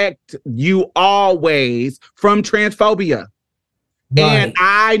protect you always from transphobia. Right. And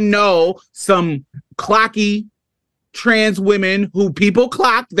I know some clocky trans women who people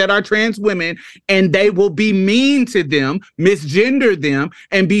clock that are trans women, and they will be mean to them, misgender them,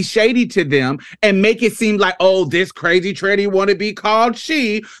 and be shady to them, and make it seem like, oh, this crazy tranny want to be called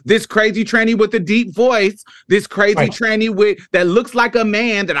she, this crazy tranny with a deep voice, this crazy tranny that looks like a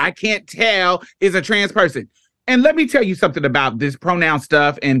man that I can't tell is a trans person. And let me tell you something about this pronoun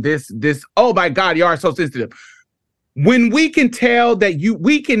stuff and this, oh my God, you are so sensitive. When we can tell that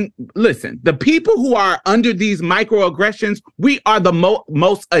listen, the people who are under these microaggressions, we are the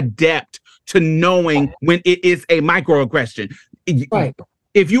most adept to knowing when it is a microaggression. Right.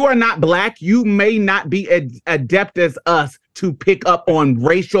 If you are not Black, you may not be adept as us to pick up on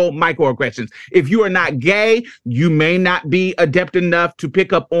racial microaggressions. If you are not gay, you may not be adept enough to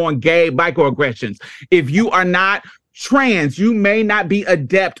pick up on gay microaggressions. If you are not trans, you may not be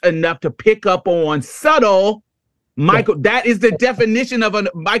adept enough to pick up on subtle that is the definition of a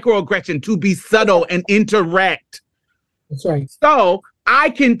microaggression, to be subtle and indirect. That's right. So I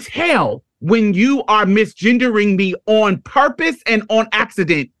can tell when you are misgendering me on purpose and on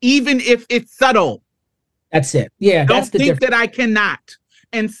accident, even if it's subtle. That's it. Yeah. Don't think that I cannot.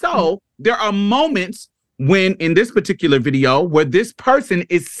 And so there are moments when in this particular video where this person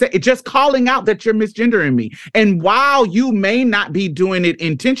is just calling out that you're misgendering me. And while you may not be doing it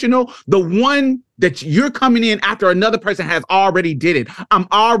intentional, the one that you're coming in after another person has already did it. I'm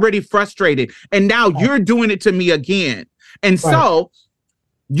already frustrated. And now you're doing it to me again. And so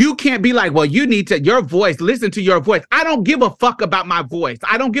you can't be like, well, you need to, your voice, listen to your voice. I don't give a fuck about my voice.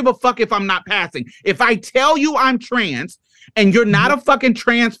 I don't give a fuck if I'm not passing. If I tell you I'm trans, and you're not a fucking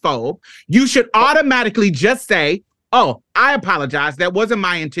transphobe, you should automatically just say, oh, I apologize. That wasn't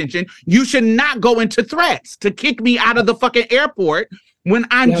my intention. You should not go into threats to kick me out of the fucking airport when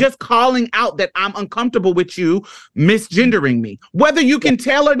I'm just calling out that I'm uncomfortable with you misgendering me, whether you can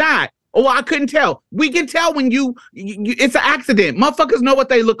tell or not. Oh, I couldn't tell. We can tell when you it's an accident. Motherfuckers know what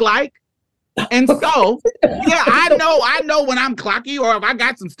they look like. And so, yeah, I know when I'm clocky or if I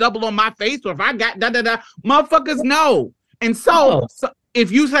got some stubble on my face or if I got motherfuckers know. And so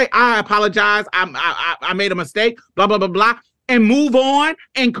if you say, I apologize, I made a mistake, blah, blah, blah, blah, and move on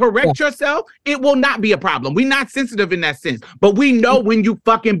and correct yourself, it will not be a problem. We're not sensitive in that sense, but we know when you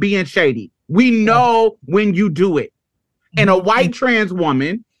fucking being shady. We know when you do it. And a white trans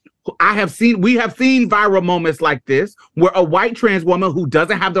woman, we have seen viral moments like this where a white trans woman who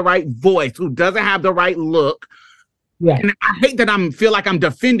doesn't have the right voice, who doesn't have the right look. Yeah. And I hate that feel like I'm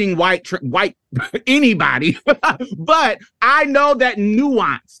defending white anybody, but I know that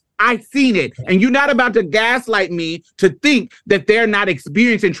nuance. I've seen it. And you're not about to gaslight me to think that they're not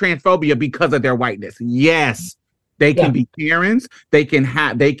experiencing transphobia because of their whiteness. Yes. They can be Karens. They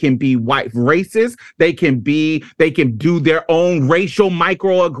can be white racists. They can do their own racial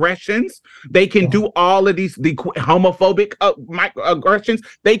microaggressions. They can do all of the homophobic microaggressions.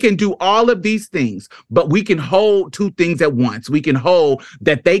 They can do all of these things, but we can hold two things at once. We can hold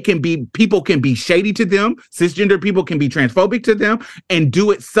that people can be shady to them. Cisgender people can be transphobic to them and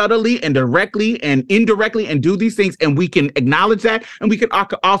do it subtly and directly and indirectly and do these things. And we can acknowledge that. And we can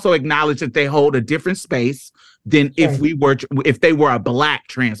also acknowledge that they hold a different space than if they were a Black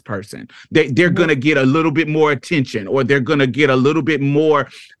trans person. They're going to get a little bit more attention, or they're going to get a little bit more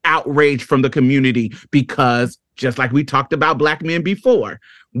outrage from the community, because just like we talked about Black men before,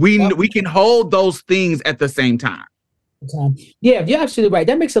 we can hold those things at the same time. Yeah, you're absolutely right.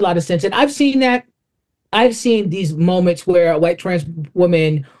 That makes a lot of sense. And I've seen that. I've seen these moments where a white trans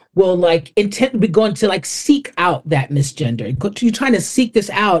woman will be going to seek out that misgender. You're trying to seek this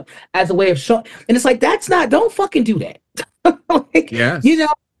out as a way of showing, and it's don't fucking do that.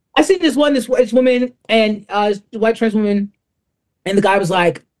 I seen this woman and white trans woman, and the guy was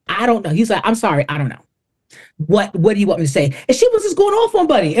like, I don't know. He's like, I'm sorry, I don't know. What do you want me to say? And she was just going off on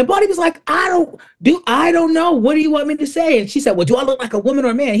Buddy. And Buddy was like, I don't know. What do you want me to say? And she said, well, do I look like a woman or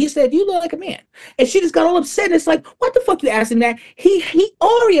a man? He said, you look like a man. And she just got all upset. And it's like, what the fuck you asking that? He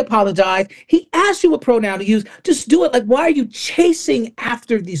already apologized. He asked you what pronoun to use. Just do it. Like, why are you chasing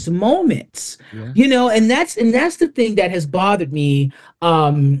after these moments? Yeah. And that's the thing that has bothered me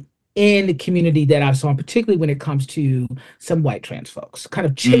in the community that I've seen, particularly when it comes to some white trans folks, kind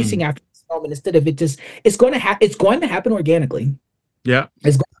of chasing after moment instead of it's going to happen organically. Yeah,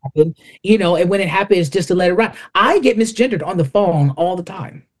 it's going to happen, and when it happens, just to let it ride. I get misgendered on the phone all the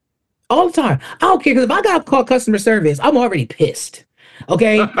time. I don't care, because if I got to call customer service, I'm already pissed.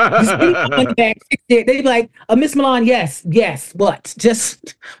 Okay, they'd be like, Miss Milan, yes, what?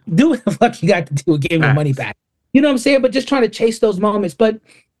 Just do what the fuck you got to do and give me my money back. You know what I'm saying? But just trying to chase those moments. But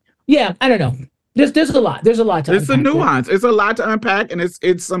yeah, I don't know. There's a lot. There's a lot to unpack. It's a nuance. It's a lot to unpack, and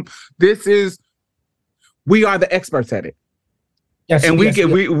we are the experts at it. Yes, and we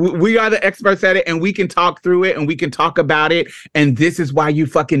are the experts at it, and we can talk through it, and we can talk about it. And this is why you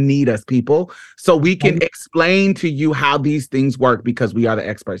fucking need us, people, so we can explain to you how these things work, because we are the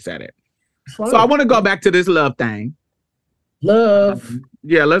experts at it. So I want to go back to this love thing. Yeah,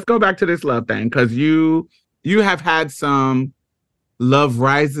 let's go back to this love thing, because you have had some love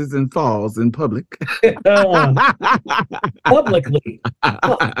rises and falls in public. Publicly.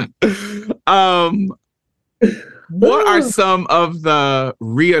 What are some of the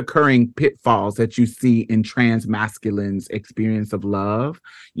reoccurring pitfalls that you see in trans masculines' experience of love?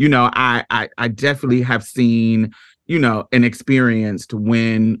 I definitely have seen, and experienced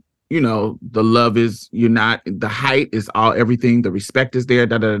when, the love is, the height is everything, the respect is there,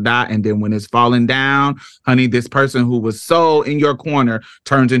 and then when it's falling down, honey, this person who was so in your corner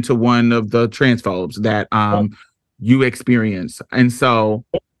turns into one of the transphobes that you experience. And so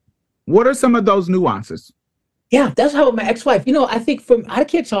what are some of those nuances? Yeah, that's how my ex-wife, I think I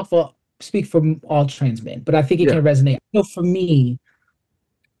can't speak for all trans men, but I think it can resonate. For me,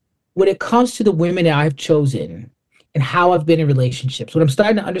 when it comes to the women that I've chosen and how I've been in relationships, what I'm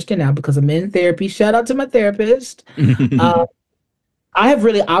starting to understand now, because I'm in therapy, shout out to my therapist, I have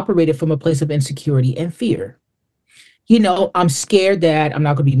really operated from a place of insecurity and fear. I'm scared that I'm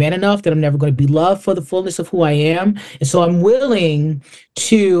not going to be man enough, that I'm never going to be loved for the fullness of who I am. And so I'm willing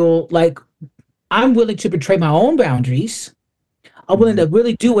to betray my own boundaries. I'm willing to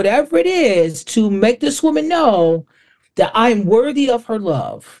really do whatever it is to make this woman know that I'm worthy of her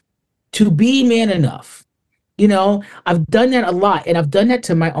love, to be man enough. I've done that a lot, and I've done that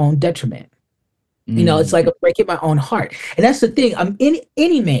to my own detriment. It's like I'm breaking my own heart. And that's the thing.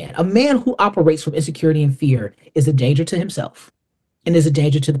 A man who operates from insecurity and fear is a danger to himself and is a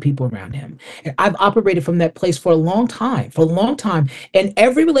danger to the people around him. And I've operated from that place for a long time. And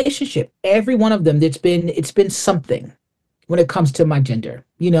every relationship, every one of them, it's been something when it comes to my gender,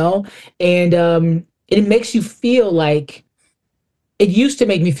 and it makes you feel like, it used to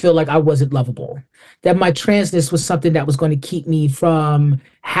make me feel like I wasn't lovable, that my transness was something that was going to keep me from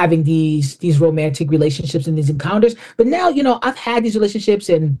having these romantic relationships and these encounters. But now, I've had these relationships,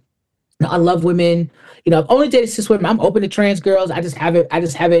 and I love women. I've only dated cis women. I'm open to trans girls. I just haven't. I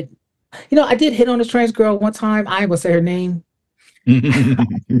did hit on a trans girl one time. I ain't gonna say her name.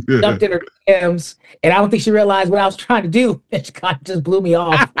 Jumped in her DMs, and I don't think she realized what I was trying to do, and she kind of just blew me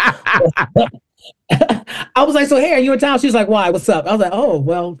off. I was like, so hey, are you in town? She was like, why? What's up? I was like, oh,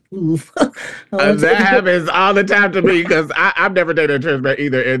 well. That happens all the time to me because I've never dated a trans man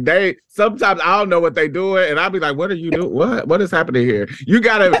either. And they sometimes I don't know what they doing. And I'll be like, what are you doing? What is happening here? You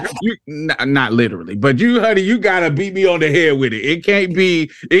gotta, not literally, but honey, you gotta beat me on the head with it. It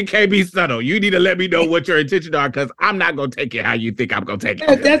can't be subtle. You need to let me know what your intentions are because I'm not gonna take it how you think I'm gonna take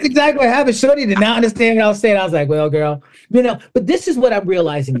it. That's exactly what happened. Shorty did not understand what I was saying. I was like, well, girl, but this is what I'm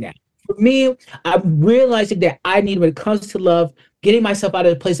realizing now. For me, I'm realizing that I need, when it comes to love, getting myself out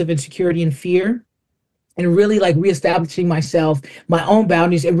of the place of insecurity and fear and really like reestablishing myself, my own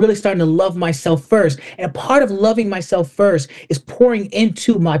boundaries, and really starting to love myself first. And a part of loving myself first is pouring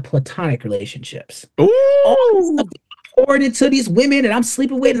into my platonic relationships. Ooh. Pouring into these women and I'm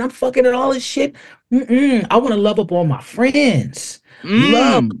sleeping with and I'm fucking and all this shit. I want to love up on my friends.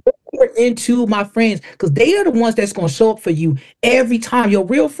 Love into my friends because they are the ones that's going to show up for you every time. Your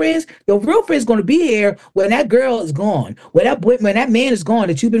real friends going to be here when that girl is gone, when that man is gone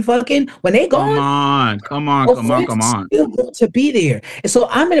that you've been fucking. When they gone, come on. Still going to be there. And so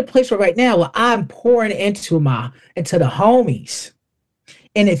I'm in a place right now where I'm pouring into the homies.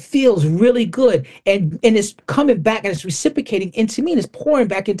 And it feels really good. And it's coming back and it's reciprocating into me and it's pouring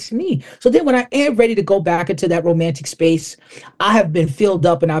back into me. So then when I am ready to go back into that romantic space, I have been filled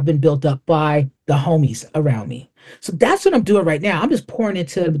up and I've been built up by the homies around me. So that's what I'm doing right now. I'm just pouring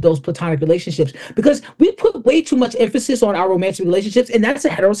into those platonic relationships because we put way too much emphasis on our romantic relationships. And that's a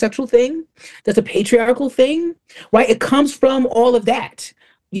heterosexual thing. That's a patriarchal thing, right? It comes from all of that,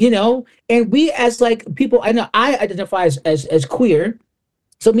 and we as like people, I know I identify as queer.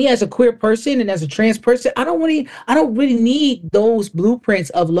 So me as a queer person and as a trans person, I don't really need those blueprints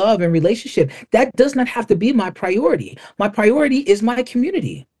of love and relationship. That does not have to be my priority. My priority is my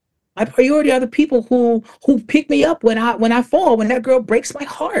community. My priority are the people who pick me up when I fall, when that girl breaks my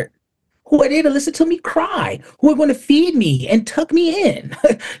heart, who are there to listen to me cry, who are going to feed me and tuck me in.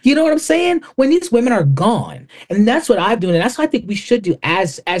 You know what I'm saying? When these women are gone. And that's what I'm doing. And that's what I think we should do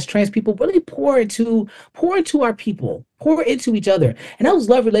as trans people, really pour into our people, pour into each other. And those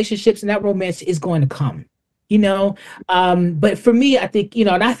love relationships and that romance is going to come. But for me, I think, and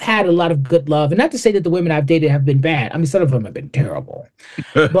I've had a lot of good love, and not to say that the women I've dated have been bad. I mean, some of them have been terrible,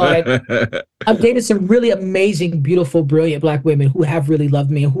 but I've dated some really amazing, beautiful, brilliant Black women who have really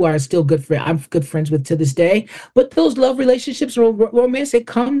loved me and who are still good friends. I'm good friends with to this day. But those love relationships or romance, it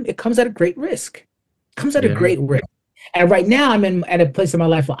comes at a great risk. It comes at a great risk. And right now I'm at a place in my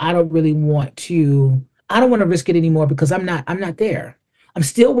life where I don't want to risk it anymore because I'm not there. I'm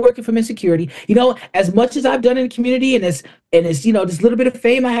still working from insecurity. As much as I've done in the community and this little bit of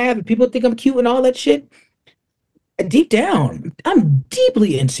fame I have and people think I'm cute and all that shit, deep down, I'm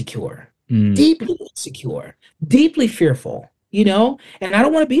deeply insecure, deeply fearful, and I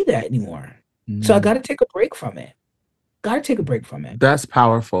don't want to be that anymore. So I got to take a break from it. That's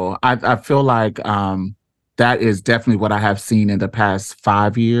powerful. I feel like that is definitely what I have seen in the past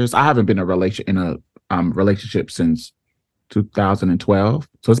 5 years. I haven't been in a relationship since 2012,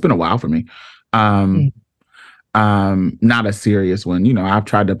 so it's been a while for me. Not a serious one. I've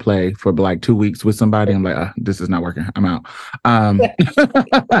tried to play for like 2 weeks with somebody. I'm like, this is not working. I'm out.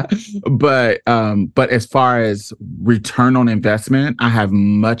 But as far as return on investment, I have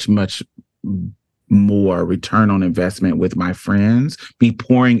much more return on investment with my friends. Be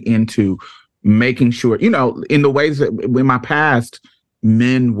pouring into making sure, in the ways that in my past,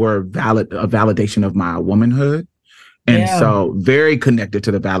 men were a validation of my womanhood. And so very connected to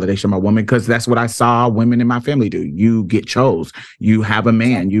the validation of my woman, because that's what I saw women in my family do. You get chose, you have a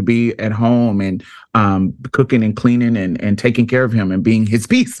man, you be at home and cooking and cleaning and taking care of him and being his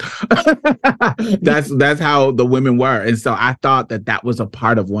piece. That's how the women were. And so I thought that was a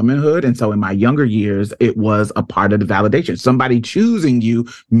part of womanhood. And so in my younger years, it was a part of the validation. Somebody choosing you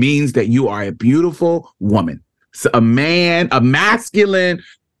means that you are a beautiful woman. So a masculine,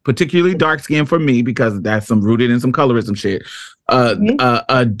 particularly dark skin for me, because that's rooted in some colorism shit.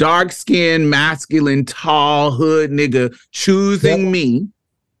 A dark skinned, masculine, tall hood nigga choosing me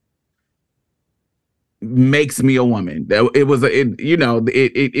makes me a woman. It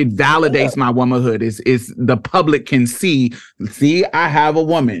validates my womanhood. Is the public can see I have a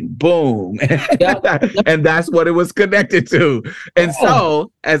woman. Boom. And that's what it was connected to. And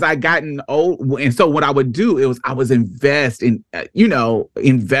so as I gotten old, and so what I would do I was invest in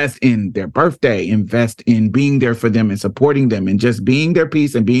their birthday, invest in being there for them and supporting them and just being their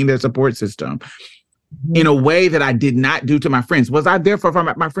piece and being their support system. In a way that I did not do to my friends. Was I there for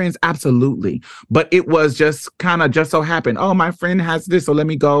my friends? Absolutely. But it was just so happened. Oh, my friend has this, so let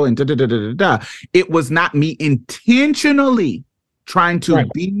me go and da-da-da-da-da-da. It was not me intentionally trying to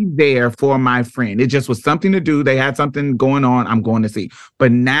be there for my friend. It just was something to do. They had something going on. I'm going to see.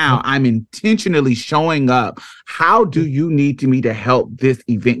 But now I'm intentionally showing up. How do you need me to help this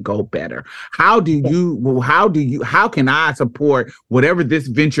event go better? How can I support whatever this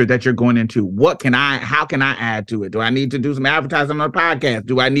venture that you're going into? How can I add to it? Do I need to do some advertising on a podcast?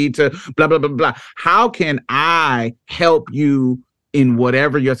 Do I need to blah, blah, blah, blah? How can I help you in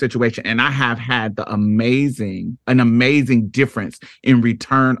whatever your situation? And I have had an amazing difference in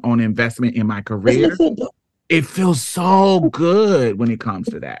return on investment in my career. It feels so good when it comes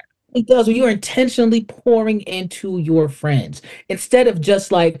to that. It does. When you're intentionally pouring into your friends instead of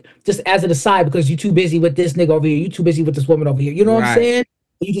just as an aside, because you're too busy with this nigga over here, you're too busy with this woman over here. You know what I'm saying?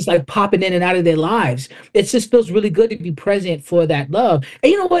 You just like popping in and out of their lives. It just feels really good to be present for that love.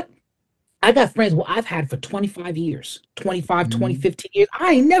 And you know what? I got friends I've had for 25 years, 25, 20, 15 years.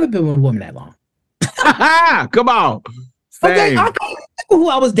 I ain't never been with a woman that long. Come on. Same. Okay, I can't remember who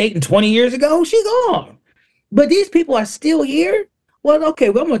I was dating 20 years ago. She gone. But these people are still here. Well, okay,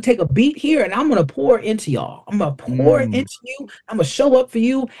 I'm going to take a beat here and I'm going to pour into y'all. I'm going to pour into you. I'm going to show up for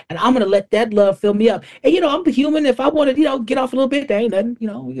you and I'm going to let that love fill me up. And, I'm a human. If I want to, get off a little bit, there ain't nothing,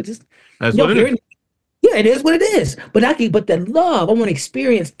 we could just. That's what it is. Yeah, it is what it is. But that love, I want to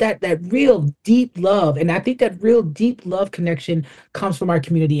experience that real deep love. And I think that real deep love connection comes from our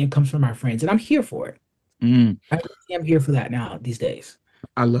community and comes from our friends. And I'm here for it. I'm here for that now these days.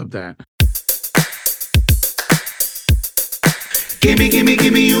 I love that. Gimme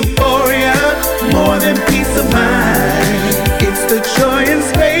euphoria, more than peace of mind. It's the joy and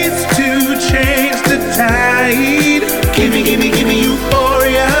space to change the tide. Gimme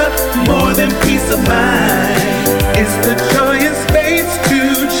euphoria, more than peace of mind. It's the joy and space to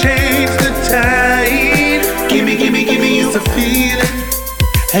change the tide. Gimme you a feeling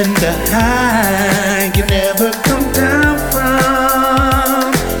and a high you never come down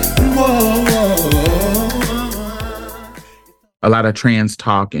from. Whoa. A lot of trans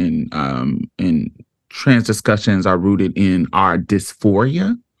talk and trans discussions are rooted in our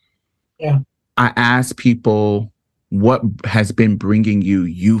dysphoria. Yeah. I ask people, what has been bringing you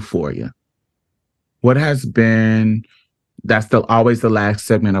euphoria? What has been, that's always the last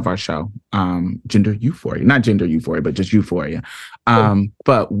segment of our show, gender euphoria. Not gender euphoria, but just euphoria.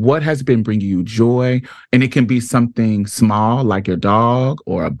 But what has been bringing you joy? And it can be something small, like your dog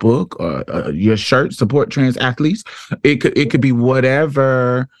or a book or your shirt, support trans athletes. It could be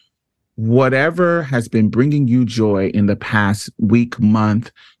whatever has been bringing you joy in the past week,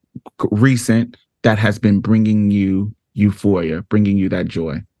 month, recent, that has been bringing you euphoria, bringing you that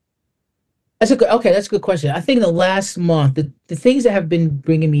joy. That's a good question. I think in the last month, the things that have been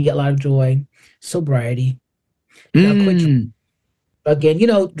bringing me a lot of joy, sobriety. Again,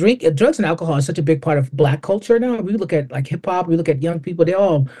 drugs and alcohol is such a big part of Black culture now. We look at like hip hop, we look at young people, they're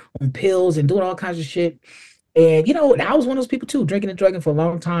all on pills and doing all kinds of shit. And and I was one of those people too, drinking and drugging for a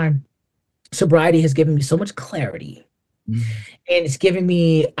long time. Sobriety has given me so much clarity. And it's giving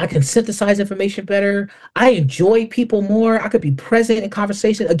me, I can synthesize information better. I enjoy people more. I could be present in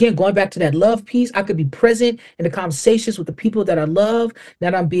conversation. Again, going back to that love piece, I could be present in the conversations with the people that I love,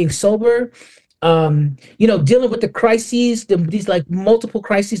 that I'm being sober. Dealing with the crises, these like multiple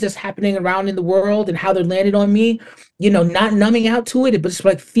crises that's happening around in the world and how they're landing on me, not numbing out to it, but it's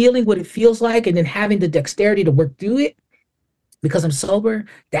like feeling what it feels like and then having the dexterity to work through it. Because I'm sober,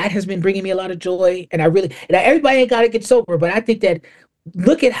 that has been bringing me a lot of joy. And everybody ain't got to get sober, but I think that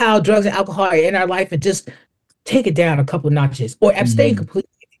look at how drugs and alcohol are in our life and just take it down a couple of notches or abstain completely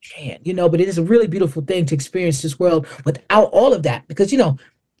if you can, but it is a really beautiful thing to experience this world without all of that. Because, when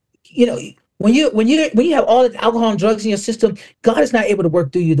you have all the alcohol and drugs in your system, God is not able to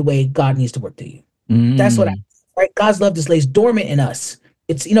work through you the way God needs to work through you. That's what right? God's love just lays dormant in us.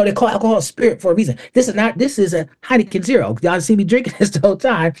 It's, they call alcohol a spirit for a reason. This is a Heineken Zero. Y'all see me drinking this the whole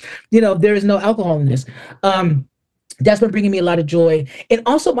time. There is no alcohol in this. That's been bringing me a lot of joy. And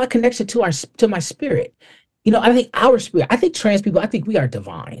also my connection to my spirit. I think our spirit, I think trans people, I think we are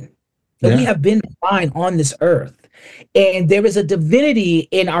divine. And we have been divine on this earth. And there is a divinity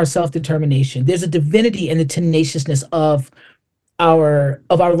in our self-determination. There's a divinity in the tenaciousness of our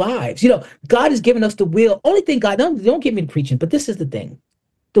lives. God has given us the will. Only thing God, don't get me to preaching, but this is the thing.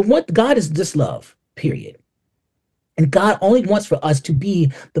 God is just love, period. And God only wants for us to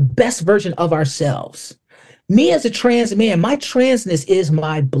be the best version of ourselves. Me as a trans man, my transness is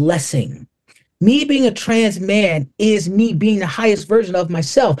my blessing. Me being a trans man is me being the highest version of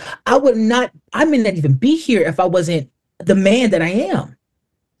myself. I may not even be here if I wasn't the man that I am,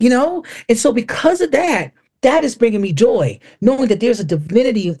 And so because of that is bringing me joy, knowing that there's a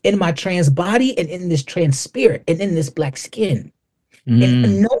divinity in my trans body and in this trans spirit and in this Black skin. And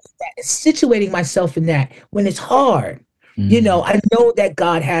knowing that, situating myself in that when it's hard, Mm. I know that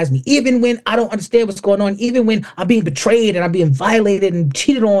God has me, even when I don't understand what's going on, even when I'm being betrayed and I'm being violated and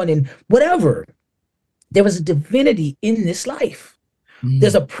cheated on and whatever. There was a divinity in this life.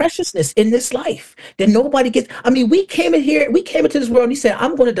 There's a preciousness in this life that nobody gets. I mean, we came into this world and he said,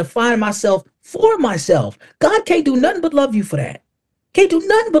 I'm going to define myself for myself. God can't do nothing but love you for that. Can't do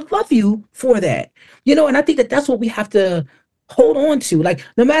nothing but love you for that. And I think that that's what we have to hold on to. Like,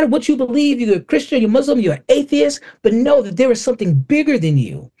 no matter what you believe, you're a Christian, you're Muslim, you're an atheist, but know that there is something bigger than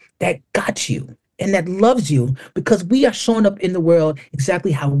you that got you and that loves you, because we are showing up in the world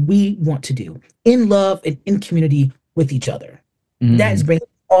exactly how we want to do, in love and in community with each other. That is bringing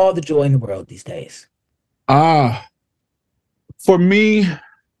all the joy in the world these days. For me,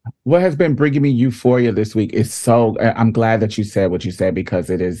 what has been bringing me euphoria this week is I'm glad that you said what you said,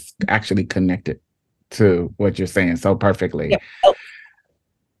 because it is actually connected to what you're saying so perfectly. Yeah. Oh.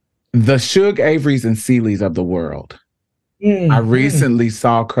 The Suge Averys and Celeys of the world. I recently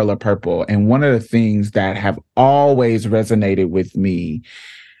saw Color Purple, and one of the things that have always resonated with me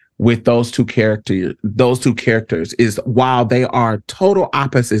with those two characters is, while they are total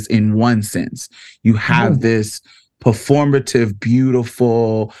opposites in one sense, you have this performative,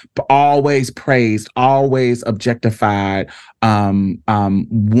 beautiful, always praised, always objectified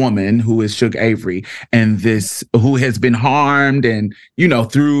woman who is Suge Avery, and this who has been harmed and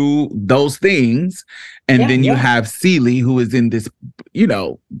through those things, and then you have Celie, who is in this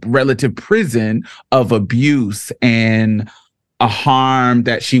relative prison of abuse and a harm,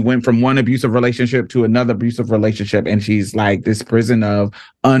 that she went from one abusive relationship to another abusive relationship, and she's like this prison of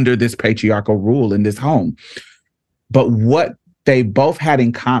under this patriarchal rule in this home. But what they both had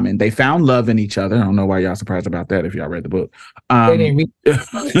in common, they found love in each other. I don't know why y'all surprised about that if y'all read the book. They didn't read.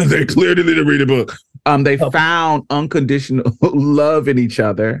 They clearly didn't read the book. They found unconditional love in each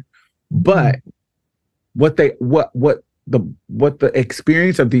other, but what the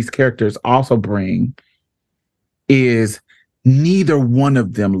experience of these characters also bring is neither one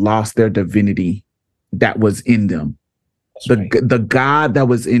of them lost their divinity that was in them. The God that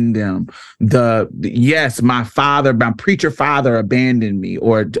was in them, yes, my preacher father abandoned me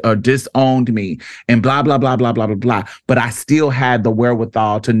or disowned me and blah, blah, blah, blah, blah, blah, blah. But I still had the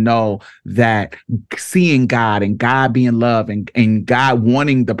wherewithal to know that seeing God and God being love and God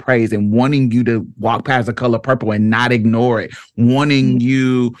wanting the praise and wanting you to walk past the color purple and not ignore it, wanting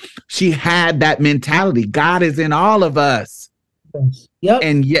you. She had that mentality. God is in all of us. Yep.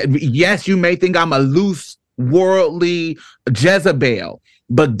 And yet, yes, you may think I'm a loose, worldly Jezebel,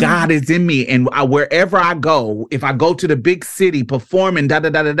 but God is in me, and wherever I go, if I go to the big city performing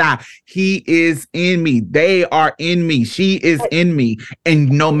he is in me. They are in me. She is in me. And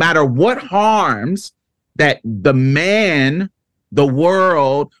no matter what harms that the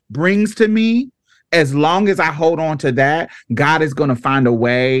world brings to me, as long as I hold on to that, God is going to find a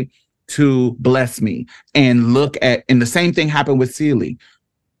way to bless me. And the same thing happened with Celie.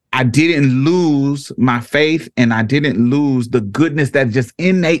 I didn't lose my faith, and I didn't lose the goodness that's just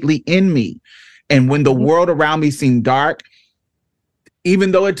innately in me. And when the world around me seemed dark,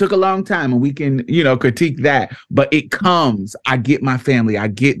 even though it took a long time, and we can, critique that, but it comes. I get my family. I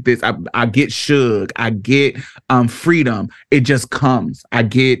get this. I get Suge. I get freedom. It just comes. I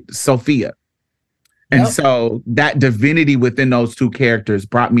get Sophia. And so that divinity within those two characters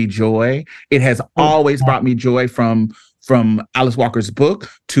brought me joy. It has always brought me joy, from Alice Walker's book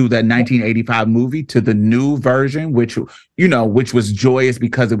to the 1985 movie to the new version, which was joyous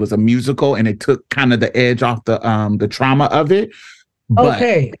because it was a musical and it took kind of the edge off the trauma of it. But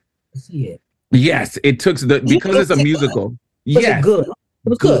I see it. Yes, it took because it's a musical. Yes, it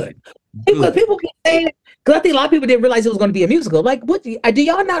was good. People keep saying it, because I think a lot of people didn't realize it was going to be a musical. Like, what do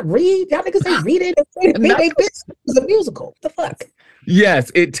y'all not read? Y'all niggas ain't read it. It's a musical. What the fuck?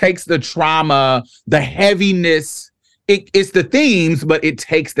 Yes, it takes the trauma, the heaviness. It's the themes, but it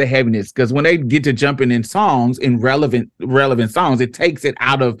takes the heaviness, because when they get to jumping in songs, in relevant songs, it takes it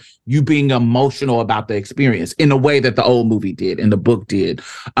out of you being emotional about the experience in a way that the old movie did and the book did.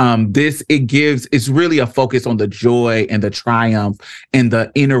 It's really a focus on the joy and the triumph and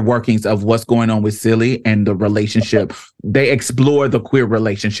the inner workings of what's going on with Celie and the relationship. They explore the queer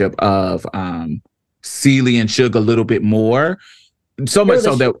relationship of Celie and Suge a little bit more, so much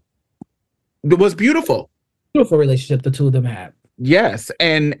so that it was beautiful. Beautiful relationship the two of them had. Yes,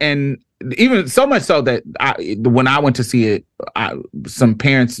 and even so much so that when I went to see it, some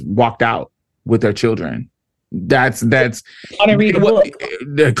parents walked out with their children. That's. I didn't read the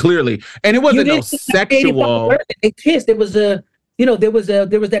book. Clearly, and it wasn't no sexual. They kissed. There was there was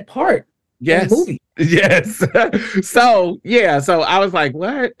that part Yes. in the movie. Yes. So I was like,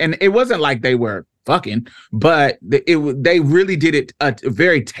 what? And it wasn't like they were fucking, but they really did it a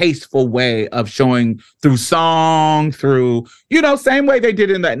very tasteful way of showing through song, through, same way they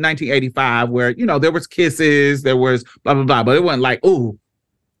did in that 1985 where, there was kisses, there was blah, blah, blah, but it wasn't like, ooh,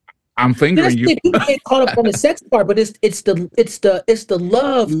 I'm fingering you. People get caught up on the sex part, but it's the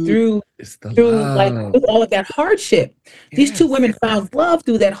love through like through all of that hardship. These two women found love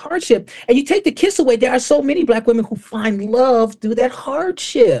through that hardship, and you take the kiss away. There are so many Black women who find love through that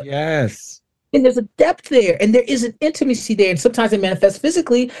hardship. Yes, and there's a depth there, and there is an intimacy there, and sometimes it manifests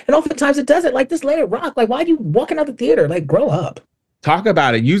physically, and oftentimes it doesn't. Like this Let It Rock. Like, why are you walking out the theater? Like, grow up. Talk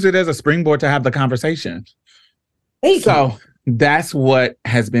about it. Use it as a springboard to have the conversation. So that's what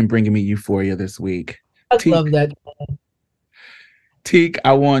has been bringing me euphoria this week. I love that. Tiq,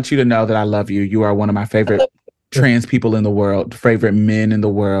 I want you to know that I love you. You are one of my favorite trans people in the world, favorite men in the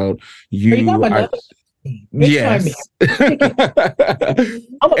world. You are. Yes. I'm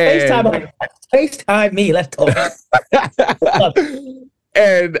a FaceTime me. Let's talk.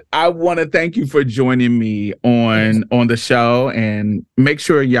 And I want to thank you for joining me on the show, and make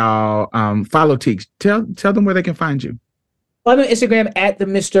sure y'all follow Tiq. Tell them where they can find you. I'm on Instagram at the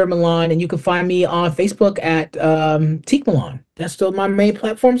Mr. Milan, and you can find me on Facebook at Tiq Milan. That's still my main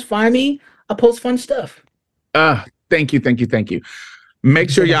platforms. Find me. I post fun stuff. Thank you.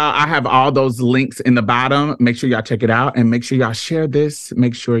 Make sure y'all, I have all those links in the bottom. Make sure y'all check it out, and make sure y'all share this.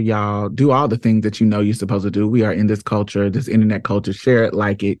 Make sure y'all do all the things that you're supposed to do. We are in this culture, this internet culture. Share it,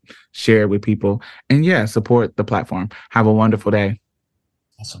 like it, share it with people. And support the platform. Have a wonderful day.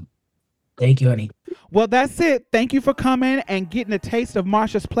 Awesome. Thank you, honey. Well, that's it. Thank you for coming and getting a taste of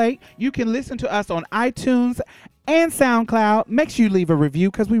Marsha's Plate. You can listen to us on iTunes and SoundCloud. Make sure you leave a review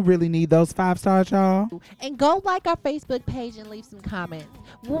because we really need those 5 stars, y'all. And go like our Facebook page and leave some comments.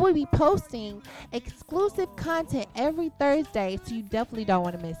 We'll be posting exclusive content every Thursday, so you definitely don't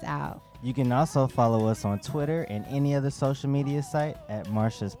want to miss out. You can also follow us on Twitter and any other social media site at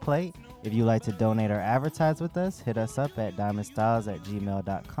Marsha's Plate. If you'd like to donate or advertise with us, hit us up at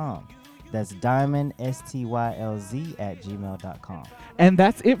diamondstyles@gmail.com. That's diamondstylz@gmail.com. And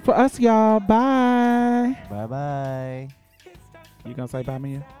that's it for us, y'all. Bye. Bye-bye. You gonna say bye,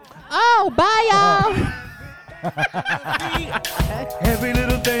 Mia? Oh, bye, y'all. Every